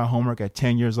 doing my homework at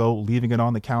 10 years old, leaving it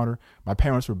on the counter. My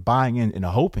parents were buying in and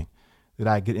hoping that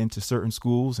I'd get into certain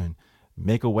schools and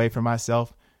make a way for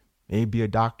myself, maybe be a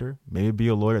doctor, maybe be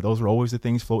a lawyer. Those were always the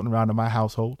things floating around in my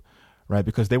household, right?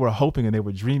 Because they were hoping and they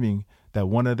were dreaming that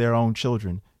one of their own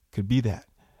children could be that,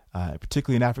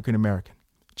 particularly an African-American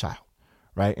child,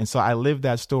 right? And so I lived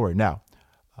that story. Now,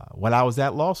 when I was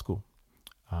at law school,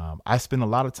 I spent a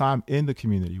lot of time in the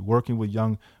community working with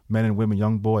young men and women,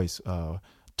 young boys,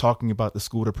 talking about the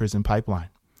school to prison pipeline,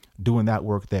 doing that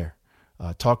work there,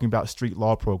 talking about street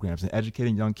law programs and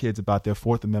educating young kids about their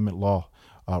Fourth Amendment law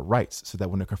rights so that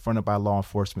when they're confronted by law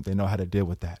enforcement, they know how to deal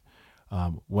with that.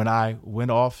 When I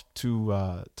went off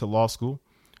to law school,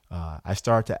 I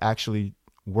started to actually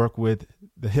work with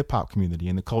the hip hop community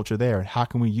and the culture there. And how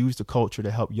can we use the culture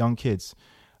to help young kids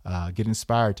get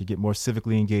inspired to get more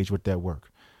civically engaged with their work?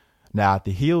 Now, at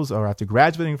the heels or after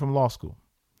graduating from law school,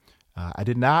 I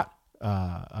did not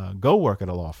go work at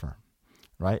a law firm,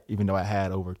 right? Even though I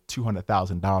had over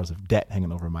 $200,000 of debt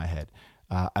hanging over my head.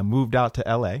 I moved out to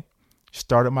LA,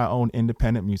 started my own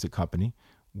independent music company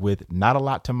with not a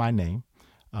lot to my name,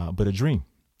 but a dream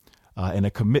and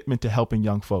a commitment to helping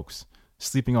young folks.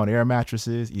 Sleeping on air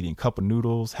mattresses, eating cup of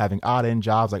noodles, having odd end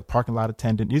jobs like parking lot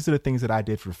attendant. These are the things that I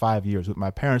did for 5 years with my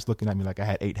parents looking at me like I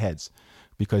had 8 heads,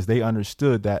 because they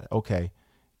understood that, okay,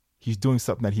 he's doing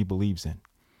something that he believes in.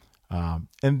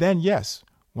 And then, yes,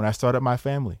 when I started my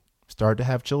family, started to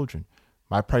have children,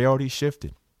 my priorities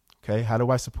shifted. Okay, how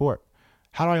do I support?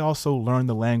 How do I also learn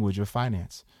the language of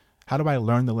finance? How do I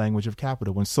learn the language of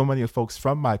capital when so many of folks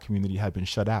from my community have been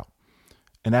shut out?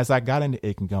 And as I got into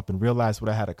Akin Gump and realized what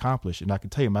I had accomplished, and I can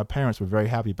tell you, my parents were very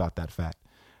happy about that fact.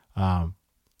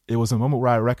 It was a moment where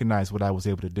I recognized what I was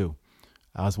able to do.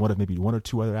 I was one of maybe 1 or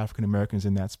 2 other African Americans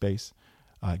in that space,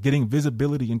 getting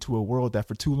visibility into a world that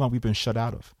for too long we've been shut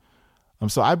out of.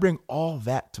 So I bring all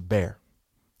that to bear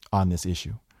on this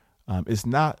issue. It's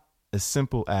not as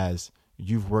simple as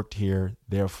you've worked here,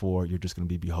 therefore you're just going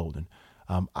to be beholden.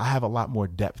 I have a lot more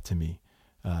depth to me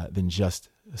than just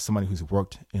somebody who's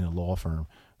worked in a law firm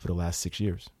for the last 6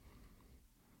 years.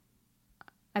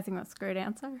 I think that's a great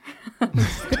answer. I'm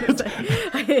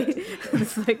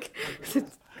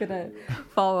just gonna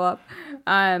follow up.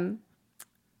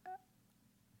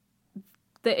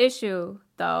 The issue,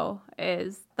 though,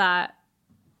 is that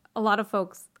a lot of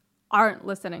folks aren't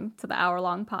listening to the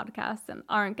hour-long podcast and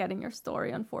aren't getting your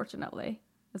story, unfortunately,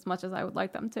 as much as I would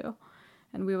like them to,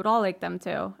 and we would all like them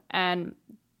to. And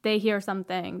they hear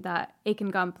something that Akin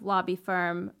Gump lobby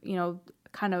firm,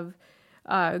 kind of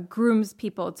grooms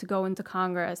people to go into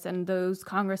Congress, and those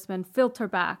congressmen filter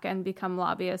back and become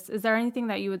lobbyists. Is there anything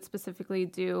that you would specifically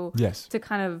do to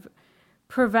kind of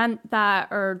prevent that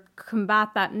or combat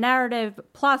that narrative?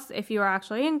 Plus, if you are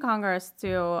actually in Congress,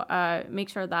 to make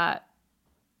sure that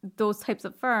those types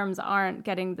of firms aren't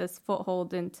getting this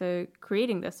foothold into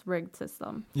creating this rigged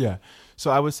system? Yeah.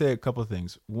 So I would say a couple of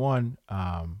things. One,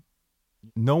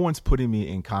 no one's putting me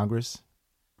in Congress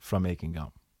from Akin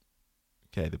Gump.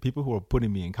 Okay, the people who are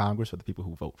putting me in Congress are the people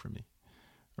who vote for me,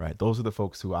 right? Those are the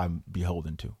folks who I'm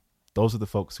beholden to. Those are the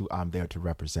folks who I'm there to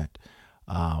represent.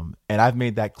 And I've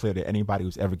made that clear to anybody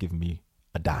who's ever given me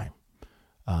a dime,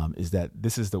 is that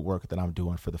this is the work that I'm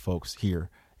doing for the folks here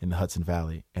in the Hudson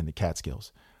Valley and the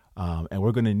Catskills. And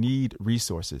we're going to need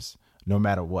resources no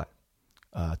matter what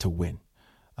to win.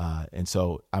 And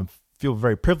so I feel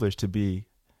very privileged to be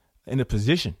in a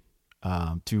position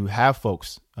to have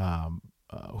folks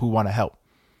who want to help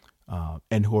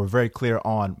and who are very clear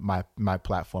on my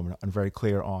platform and very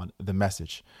clear on the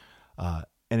message. And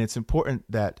it's important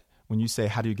that when you say,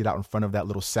 how do you get out in front of that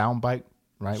little sound bite,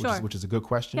 right? Sure. Which is a good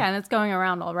question. Yeah, and it's going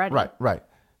around already. Right.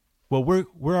 Well, we're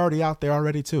already out there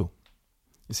already too.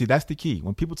 You see, that's the key.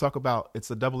 When people talk about,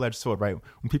 it's a double-edged sword, right?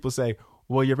 When people say,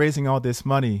 well, you're raising all this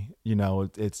money,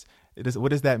 it is, what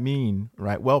does that mean,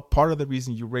 right? Well, part of the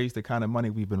reason you raise the kind of money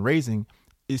we've been raising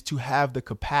is to have the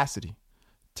capacity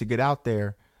to get out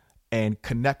there and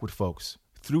connect with folks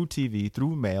through TV,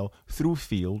 through mail, through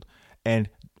field, and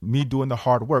me doing the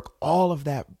hard work, all of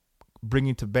that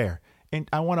bringing to bear. And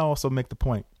I want to also make the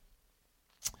point,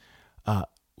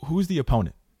 who's the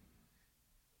opponent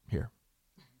here?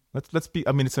 Let's be,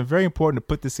 it's very important to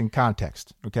put this in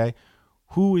context, okay?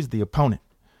 Who is the opponent?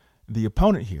 The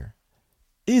opponent here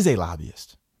is a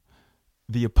lobbyist.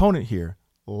 The opponent here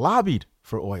lobbied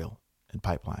for oil and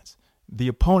pipelines. The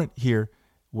opponent here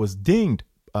was dinged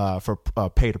for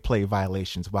pay-to-play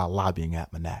violations while lobbying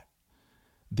at Manat.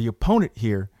 The opponent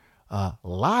here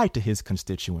lied to his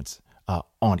constituents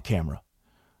on camera.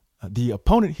 The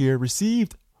opponent here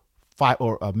received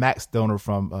a max donor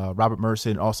from Robert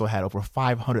Mercer, and also had over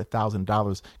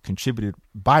 $500,000 contributed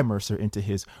by Mercer into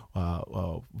his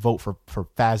vote for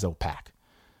FASO PAC.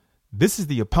 This is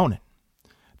the opponent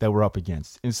that we're up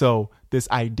against. And so this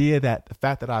idea that the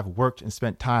fact that I've worked and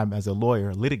spent time as a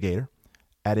lawyer, litigator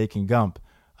at Aiken Gump,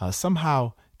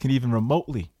 somehow can even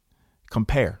remotely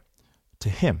compare to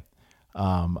him,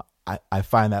 I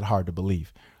find that hard to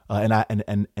believe.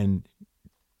 And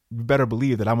you better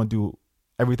believe that I'm going to do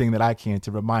everything that I can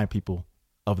to remind people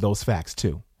of those facts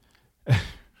too.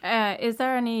 Is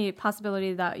there any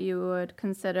possibility that you would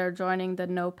consider joining the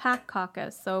No PAC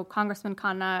caucus? So Congressman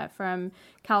Khanna from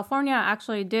California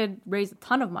actually did raise a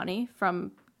ton of money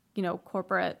from,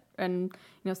 corporate and,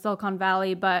 Silicon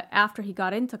Valley. But after he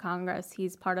got into Congress,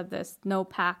 he's part of this No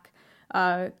PAC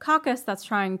caucus that's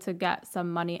trying to get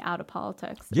some money out of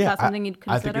politics. Is that something you'd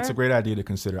consider? I think it's a great idea to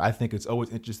consider. I think it's always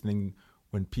interesting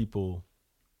when people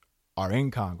are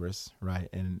in Congress, right,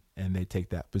 and they take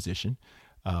that position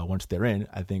once they're in.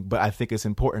 I think it's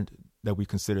important that we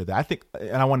consider that. I think,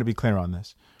 and I want to be clear on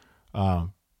this. I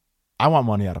want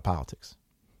money out of politics,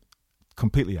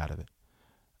 completely out of it.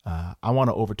 I want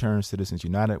to overturn Citizens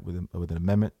United with an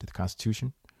amendment to the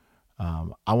Constitution.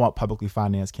 I want publicly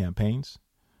financed campaigns.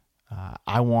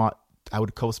 I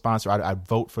would co-sponsor. I'd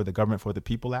vote for the Government for the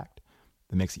People Act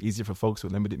that makes it easier for folks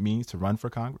with limited means to run for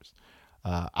Congress.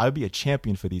 I would be a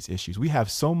champion for these issues. We have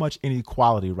so much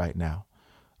inequality right now.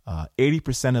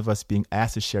 80% of us being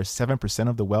asked to share 7%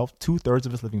 of the wealth, 2/3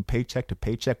 of us living paycheck to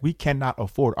paycheck. We cannot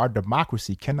afford, our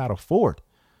democracy cannot afford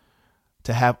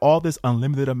to have all this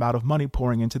unlimited amount of money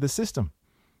pouring into the system.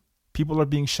 People are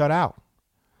being shut out.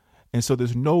 And so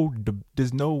there's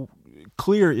no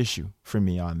clear issue for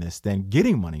me on this than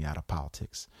getting money out of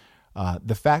politics.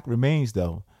 The fact remains,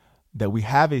 though, that we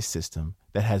have a system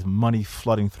that has money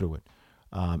flooding through it.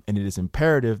 And it is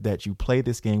imperative that you play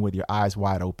this game with your eyes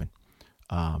wide open.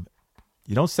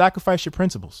 You don't sacrifice your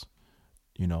principles.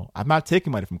 I'm not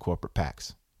taking money from corporate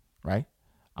PACs, right?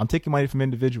 I'm taking money from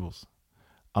individuals.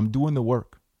 I'm doing the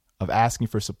work of asking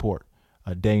for support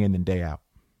day in and day out.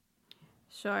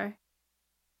 Sure.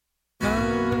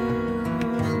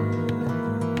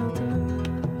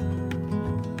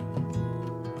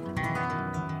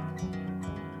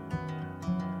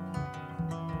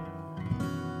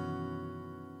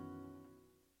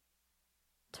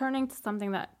 Turning to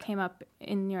something that came up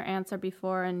in your answer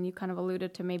before, and you kind of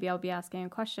alluded to, maybe I'll be asking a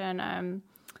question.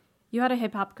 You had a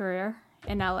hip hop career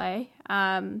in LA,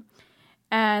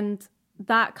 and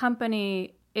that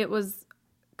company, it was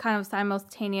kind of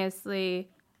simultaneously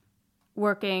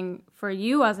working for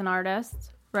you as an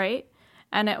artist, right?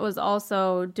 And it was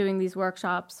also doing these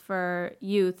workshops for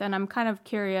youth. And I'm kind of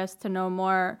curious to know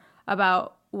more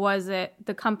about, was it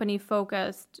the company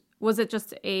focused? Was it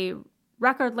just a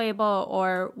record label,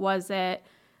 or was it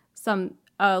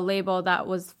a label that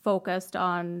was focused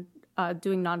on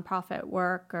doing nonprofit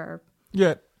work? Or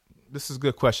Yeah, this is a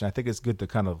good question. I think it's good to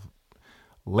kind of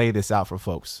lay this out for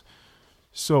folks.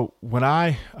 So when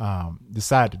I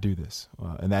decided to do this,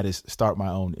 and that is start my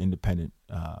own independent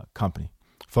company,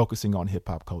 focusing on hip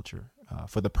hop culture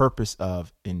for the purpose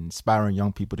of inspiring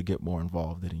young people to get more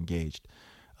involved and engaged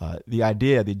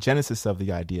The genesis of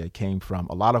the idea came from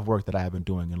a lot of work that I have been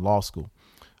doing in law school,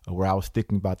 where I was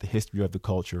thinking about the history of the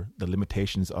culture, the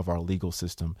limitations of our legal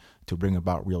system to bring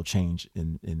about real change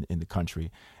in the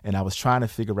country. And I was trying to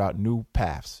figure out new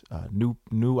paths,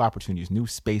 new opportunities, new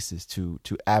spaces to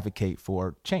advocate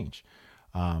for change.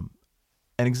 An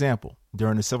example,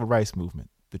 during the civil rights movement,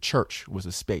 the church was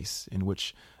a space in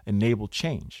which enabled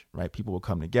change, right? People would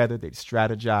come together, they'd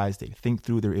strategize, they'd think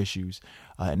through their issues.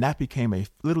 And that became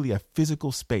literally a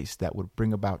physical space that would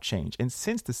bring about change. And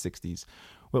since the 60s,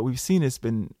 what we've seen it's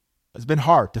been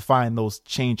hard to find those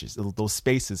changes, those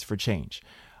spaces for change.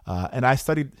 And I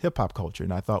studied hip hop culture,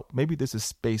 and I thought maybe there's a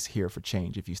space here for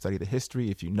change. If you study the history,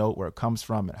 if you know where it comes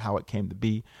from and how it came to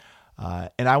be.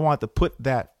 And I wanted to put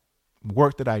that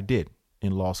work that I did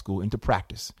in law school into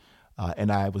practice.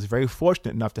 And I was very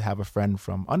fortunate enough to have a friend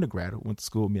from undergrad who went to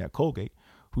school with me at Colgate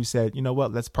who said, you know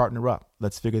what, let's partner up.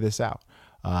 Let's figure this out.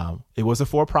 It was a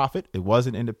for-profit. It was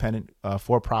an independent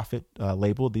for-profit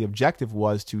label. The objective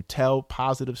was to tell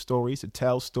positive stories, to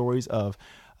tell stories of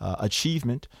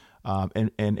achievement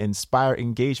and inspire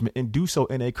engagement, and do so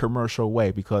in a commercial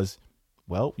way because,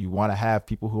 well, you want to have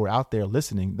people who are out there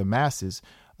listening, the masses,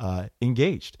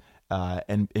 engaged.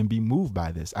 And be moved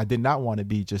by this. I did not want to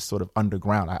be just sort of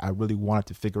underground. I really wanted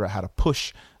to figure out how to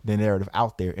push the narrative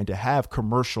out there and to have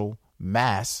commercial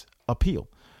mass appeal.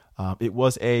 It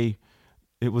was a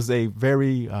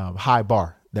very high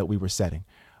bar that we were setting,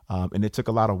 and it took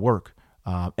a lot of work.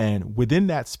 And within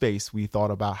that space, we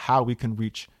thought about how we can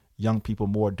reach young people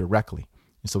more directly.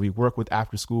 And so we work with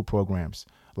after-school programs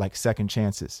like Second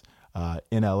Chances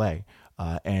in LA.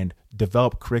 And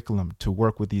develop curriculum to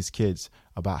work with these kids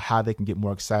about how they can get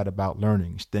more excited about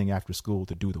learning, staying after school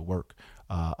to do the work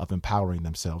of empowering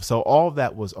themselves. So all of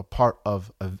that was a part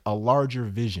of a larger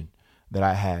vision that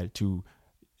I had to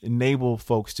enable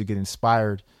folks to get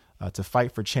inspired to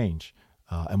fight for change,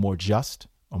 a more just,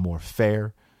 a more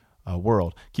fair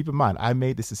world. Keep in mind, I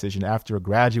made this decision after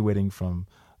graduating from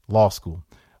law school.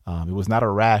 It was not a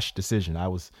rash decision.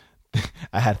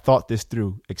 I had thought this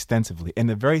through extensively. And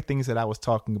the very things that I was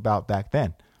talking about back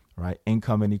then, right?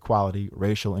 Income inequality,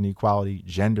 racial inequality,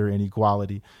 gender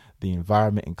inequality, the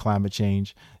environment and climate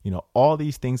change, all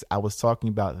these things I was talking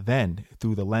about then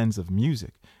through the lens of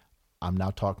music, I'm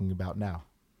now talking about now.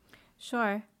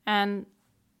 Sure. And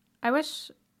I wish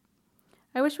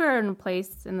we were in a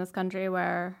place in this country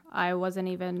where I wasn't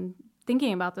even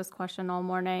thinking about this question all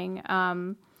morning,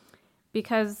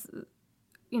 because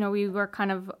we were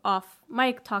kind of off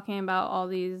mic talking about all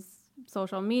these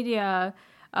social media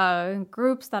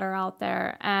groups that are out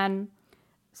there. And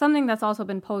something that's also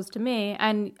been posed to me,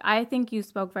 and I think you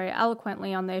spoke very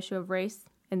eloquently on the issue of race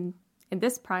in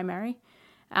this primary,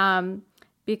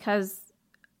 because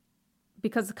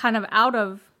kind of out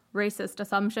of racist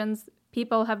assumptions,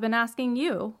 people have been asking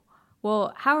you,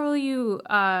 well, how will you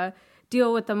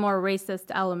deal with the more racist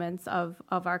elements of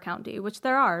our county, which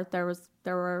there are.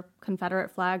 There were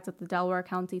Confederate flags at the Delaware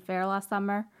County Fair last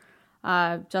summer.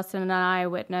 Justin and I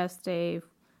witnessed a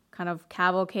kind of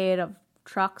cavalcade of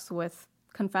trucks with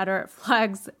Confederate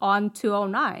flags on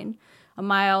 209,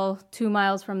 2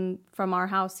 miles from our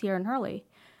house here in Hurley.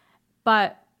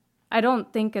 But I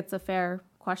don't think it's a fair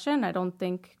question. I don't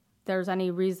think there's any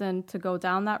reason to go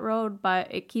down that road, but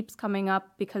it keeps coming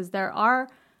up because there are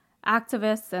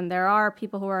activists and there are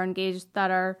people who are engaged that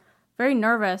are very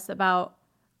nervous about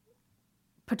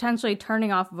potentially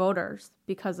turning off voters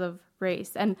because of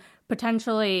race and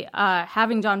potentially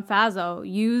having John Faso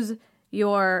use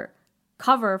your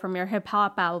cover from your hip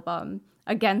hop album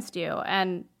against you.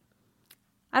 And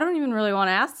I don't even really want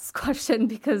to ask this question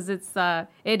because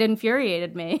it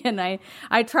infuriated me. And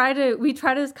we try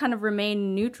to kind of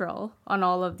remain neutral on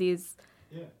all of these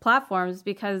platforms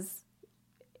because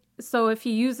so if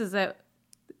he uses it,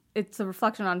 it's a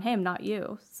reflection on him, not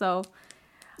you. So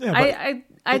I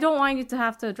don't want you to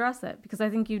have to address it because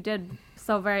I think you did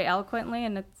so very eloquently,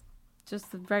 and it's just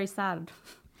very sad.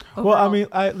 Overall. Well, I mean,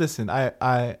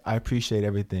 I appreciate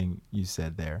everything you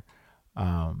said there,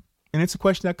 and it's a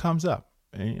question that comes up.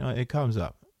 It comes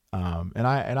up, and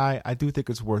I do think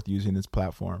it's worth using this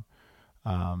platform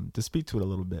to speak to it a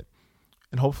little bit,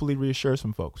 and hopefully reassure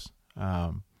some folks.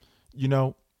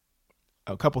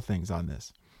 A couple things on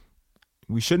this.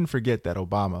 We shouldn't forget that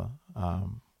Obama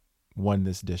won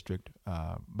this district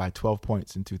by 12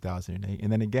 points in 2008,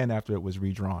 and then again after it was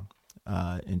redrawn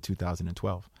in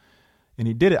 2012. And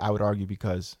he did it, I would argue,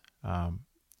 because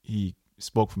he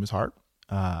spoke from his heart.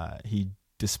 He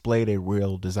displayed a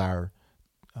real desire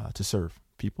to serve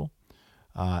people,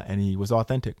 and he was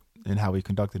authentic in how he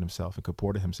conducted himself and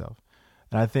comported himself.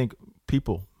 And I think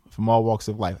people from all walks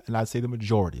of life. And I'd say the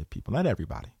majority of people, not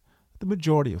everybody, the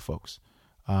majority of folks.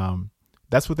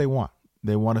 That's what they want.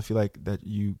 They want to feel like that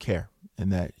you care,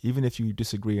 and that even if you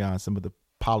disagree on some of the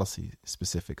policy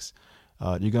specifics,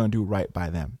 you're going to do right by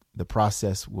them. The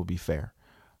process will be fair.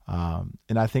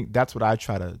 And I think that's what I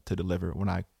try to deliver when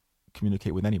I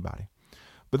communicate with anybody.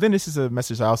 But then this is a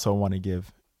message I also want to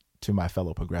give to my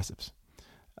fellow progressives,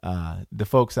 the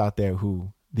folks out there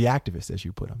the activists, as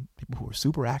you put them, people who are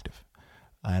super active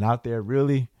and out there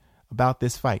really about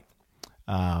this fight,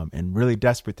 and really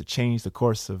desperate to change the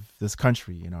course of this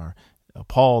country, and are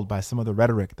appalled by some of the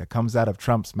rhetoric that comes out of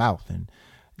Trump's mouth, and,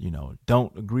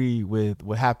 don't agree with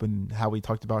what happened, how we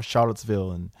talked about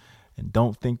Charlottesville, and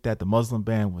don't think that the Muslim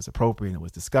ban was appropriate and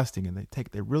was disgusting. And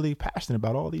they're really passionate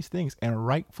about all these things, and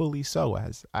rightfully so,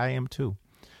 as I am too.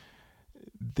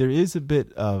 There is a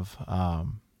bit of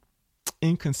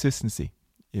inconsistency,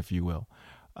 if you will,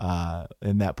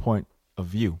 in that point of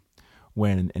view,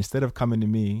 when instead of coming to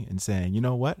me and saying, you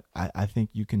know what, I think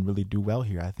you can really do well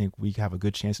here. I think we have a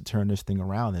good chance to turn this thing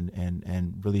around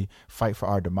and really fight for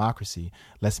our democracy.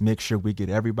 Let's make sure we get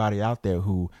everybody out there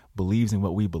who believes in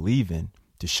what we believe in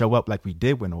to show up like we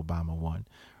did when Obama won,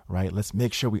 right? Let's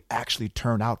make sure we actually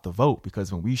turn out the vote,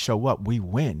 because when we show up, we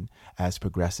win as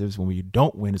progressives. When we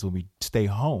don't win is when we stay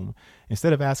home.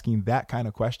 Instead of asking that kind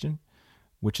of question,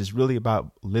 which is really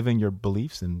about living your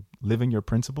beliefs and living your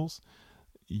principles,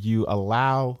 you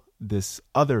allow this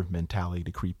other mentality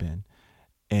to creep in.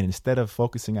 And instead of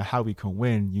focusing on how we can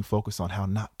win, you focus on how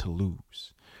not to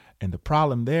lose. And the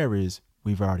problem there is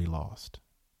we've already lost,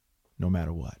 no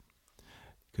matter what,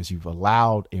 because you've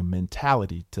allowed a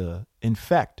mentality to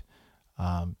infect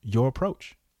your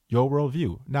approach, your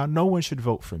worldview. Now, no one should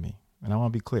vote for me, and I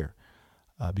want to be clear,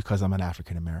 because I'm an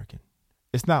African American.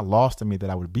 It's not lost on me that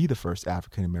I would be the first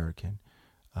African American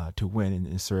to win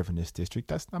and serve in this district.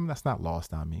 That's not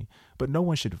lost on me. But no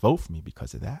one should vote for me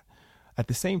because of that. At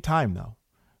the same time, though,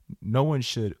 no one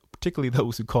should, particularly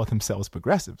those who call themselves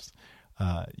progressives,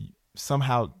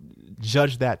 somehow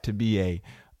judge that to be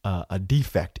a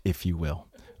defect, if you will,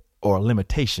 or a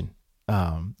limitation.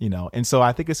 And so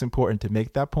I think it's important to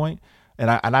make that point.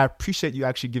 And I appreciate you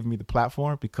actually giving me the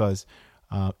platform, because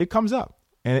it comes up.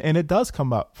 And it does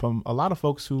come up from a lot of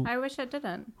folks who I wish it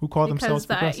didn't, who call themselves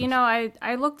progressives.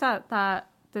 I looked at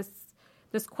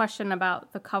this question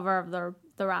about the cover of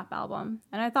the rap album,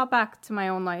 and I thought back to my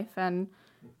own life, and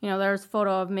there's a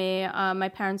photo of me. My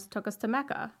parents took us to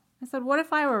Mecca. I said, what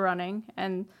if I were running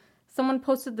and someone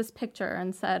posted this picture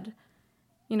and said,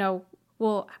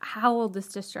 well, how will this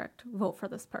district vote for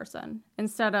this person,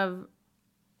 instead of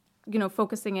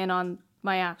focusing in on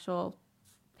my actual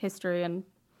history and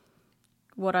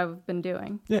what I've been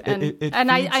doing. Yeah,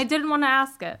 I didn't want to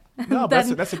ask it. No,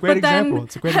 but that's a great example.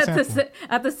 It's a great example.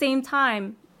 At the same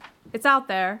time, it's out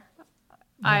there.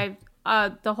 Yeah.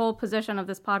 The whole position of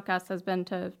this podcast has been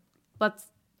to let's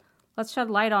shed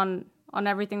light on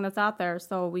everything that's out there,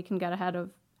 so we can get ahead of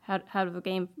the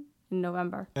game in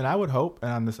November. And I would hope,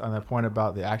 and on that point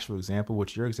about the actual example,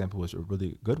 which your example was a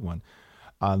really good one,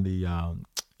 on the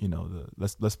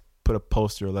let's put a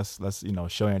poster, let's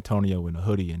show Antonio in a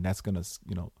hoodie, and that's gonna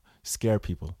scare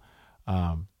people.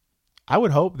 I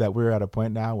would hope that we're at a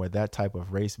point now where that type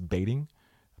of race baiting,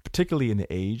 particularly in the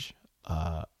age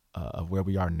of where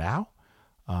we are now,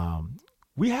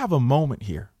 we have a moment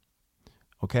here.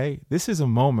 Okay, this is a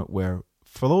moment where,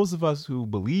 for those of us who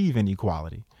believe in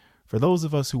equality, for those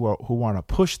of us who want to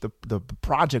push the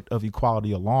project of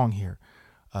equality along here,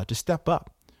 to step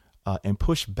up and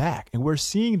push back, and we're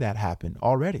seeing that happen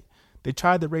already. They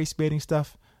tried the race baiting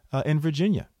stuff in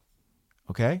Virginia,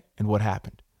 okay? And what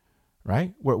happened,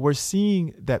 right? We're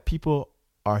seeing that people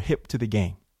are hip to the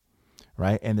game,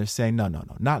 right? And they're saying, no,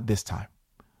 not this time.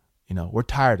 We're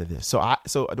tired of this.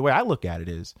 So the way I look at it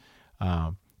is,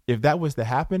 if that was to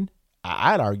happen,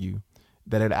 I'd argue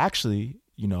that it actually,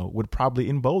 would probably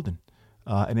embolden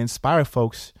and inspire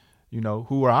folks,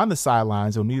 who are on the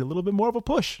sidelines or need a little bit more of a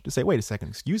push to say, wait a second,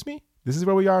 excuse me? This is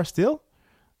where we are still?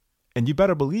 And you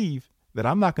better believe that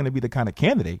I'm not going to be the kind of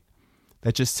candidate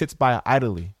that just sits by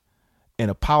idly and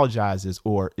apologizes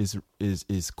or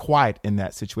is quiet in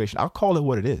that situation. I'll call it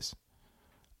what it is.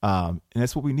 And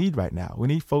that's what we need right now. We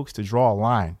need folks to draw a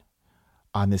line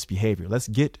on this behavior. Let's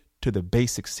get to the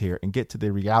basics here and get to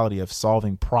the reality of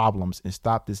solving problems and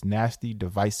stop this nasty,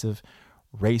 divisive,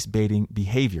 race-baiting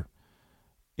behavior.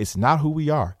 It's not who we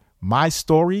are. My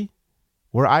story,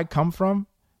 where I come from,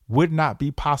 would not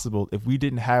be possible if we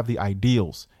didn't have the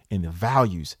ideals and the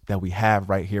values that we have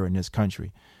right here in this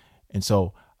country. And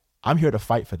so I'm here to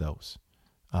fight for those.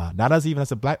 Not as even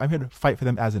as a black, I'm here to fight for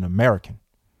them as an American,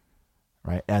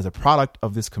 right? As a product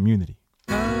of this community.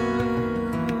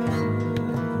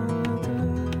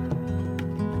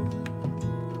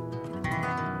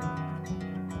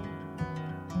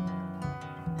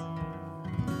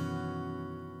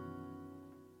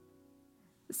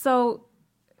 So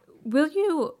will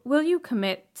you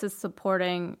commit to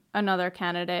supporting another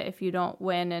candidate if you don't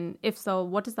win? And if so,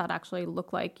 what does that actually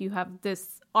look like? You have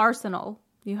this arsenal.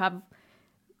 You have $1.5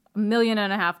 million.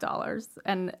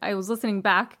 And I was listening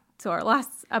back to our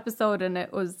last episode, and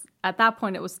it was, at that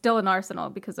point, it was still an arsenal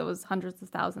because it was hundreds of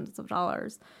thousands of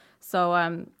dollars.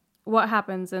 So what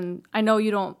happens? And I know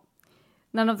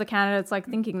none of the candidates like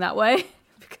thinking that way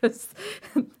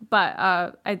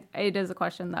but it is a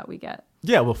question that we get.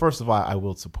 Yeah, well, first of all, I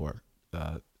will support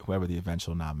whoever the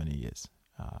eventual nominee is.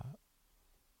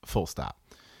 Full stop.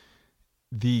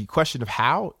 The question of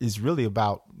how is really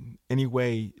about any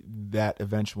way that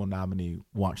eventual nominee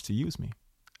wants to use me.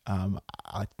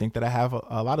 I think that I have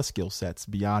a lot of skill sets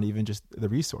beyond even just the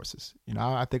resources.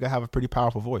 I think I have a pretty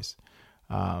powerful voice,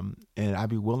 and I'd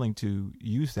be willing to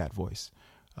use that voice,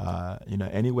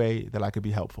 any way that I could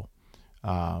be helpful,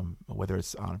 whether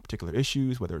it's on particular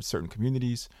issues, whether it's certain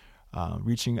communities,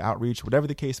 outreach, whatever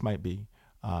the case might be.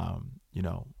 I'm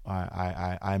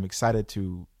excited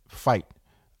to fight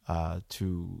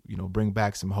to bring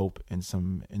back some hope and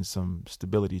some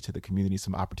stability to the community,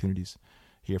 some opportunities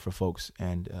here for folks,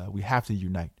 and we have to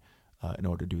unite in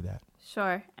order to do that.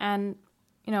 Sure. And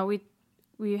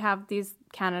we have these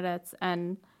candidates,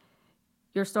 and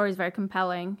your story is very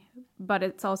compelling, but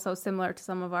it's also similar to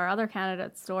some of our other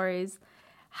candidates' stories.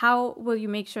 How will you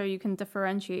make sure you can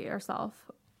differentiate yourself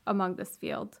among this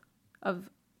field of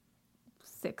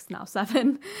 6, now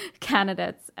 7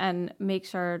 candidates, and make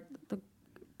sure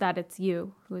that it's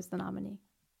you who is the nominee?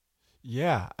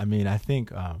 Yeah, I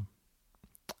think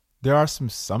there are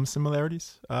some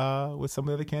similarities with some of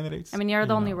the other candidates. You're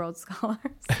the only Rhodes Scholar.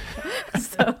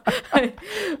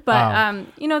 But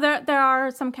there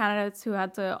are some candidates who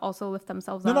had to also lift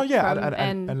themselves up.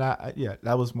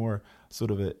 That was more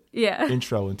sort of an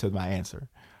intro into my answer.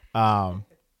 I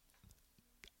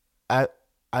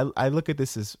look at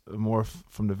this as more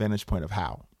from the vantage point of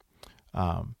how.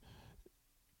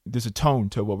 There's a tone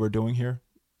to what we're doing here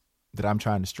that I'm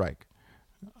trying to strike,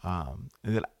 and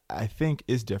that I think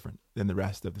is different than the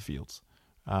rest of the fields.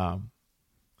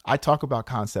 I talk about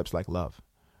concepts like love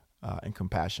and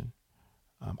compassion.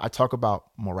 I talk about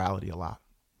morality a lot.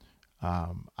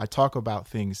 I talk about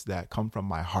things that come from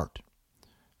my heart.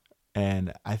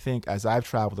 And I think as I've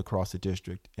traveled across the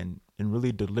district and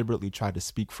really deliberately tried to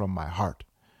speak from my heart,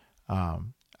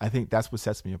 I think that's what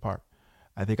sets me apart.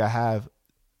 I think I have,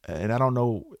 and I don't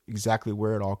know exactly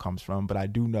where it all comes from, but I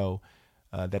do know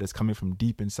that it's coming from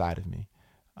deep inside of me.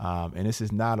 And this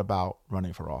is not about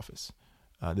running for office.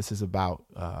 This is about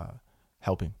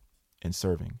helping and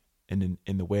serving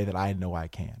in the way that I know I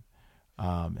can.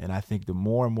 And I think the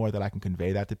more and more that I can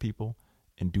convey that to people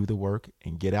and do the work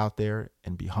and get out there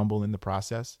and be humble in the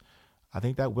process, I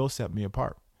think that will set me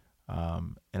apart.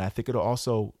 And I think it'll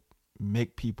also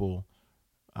make people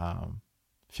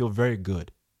feel very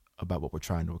good about what we're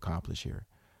trying to accomplish here,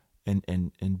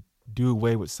 and do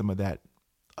away with some of that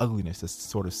ugliness that's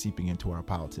sort of seeping into our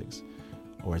politics,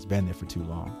 or has been there for too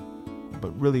long, but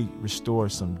really restore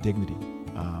some dignity,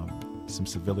 some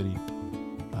civility,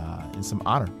 and some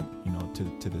honor,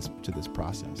 to this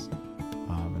process.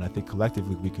 And I think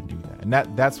collectively we can do that. And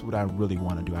that's what I really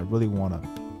want to do. I really want to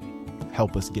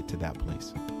help us get to that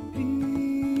place.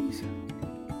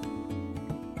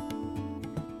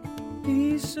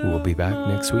 We'll be back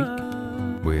next week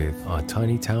with our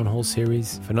Tiny Town Hall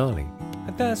Series finale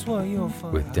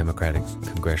with Democratic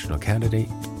congressional candidate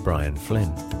Brian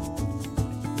Flynn.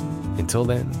 Until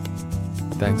then,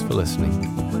 thanks for listening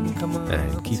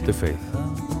and keep the faith.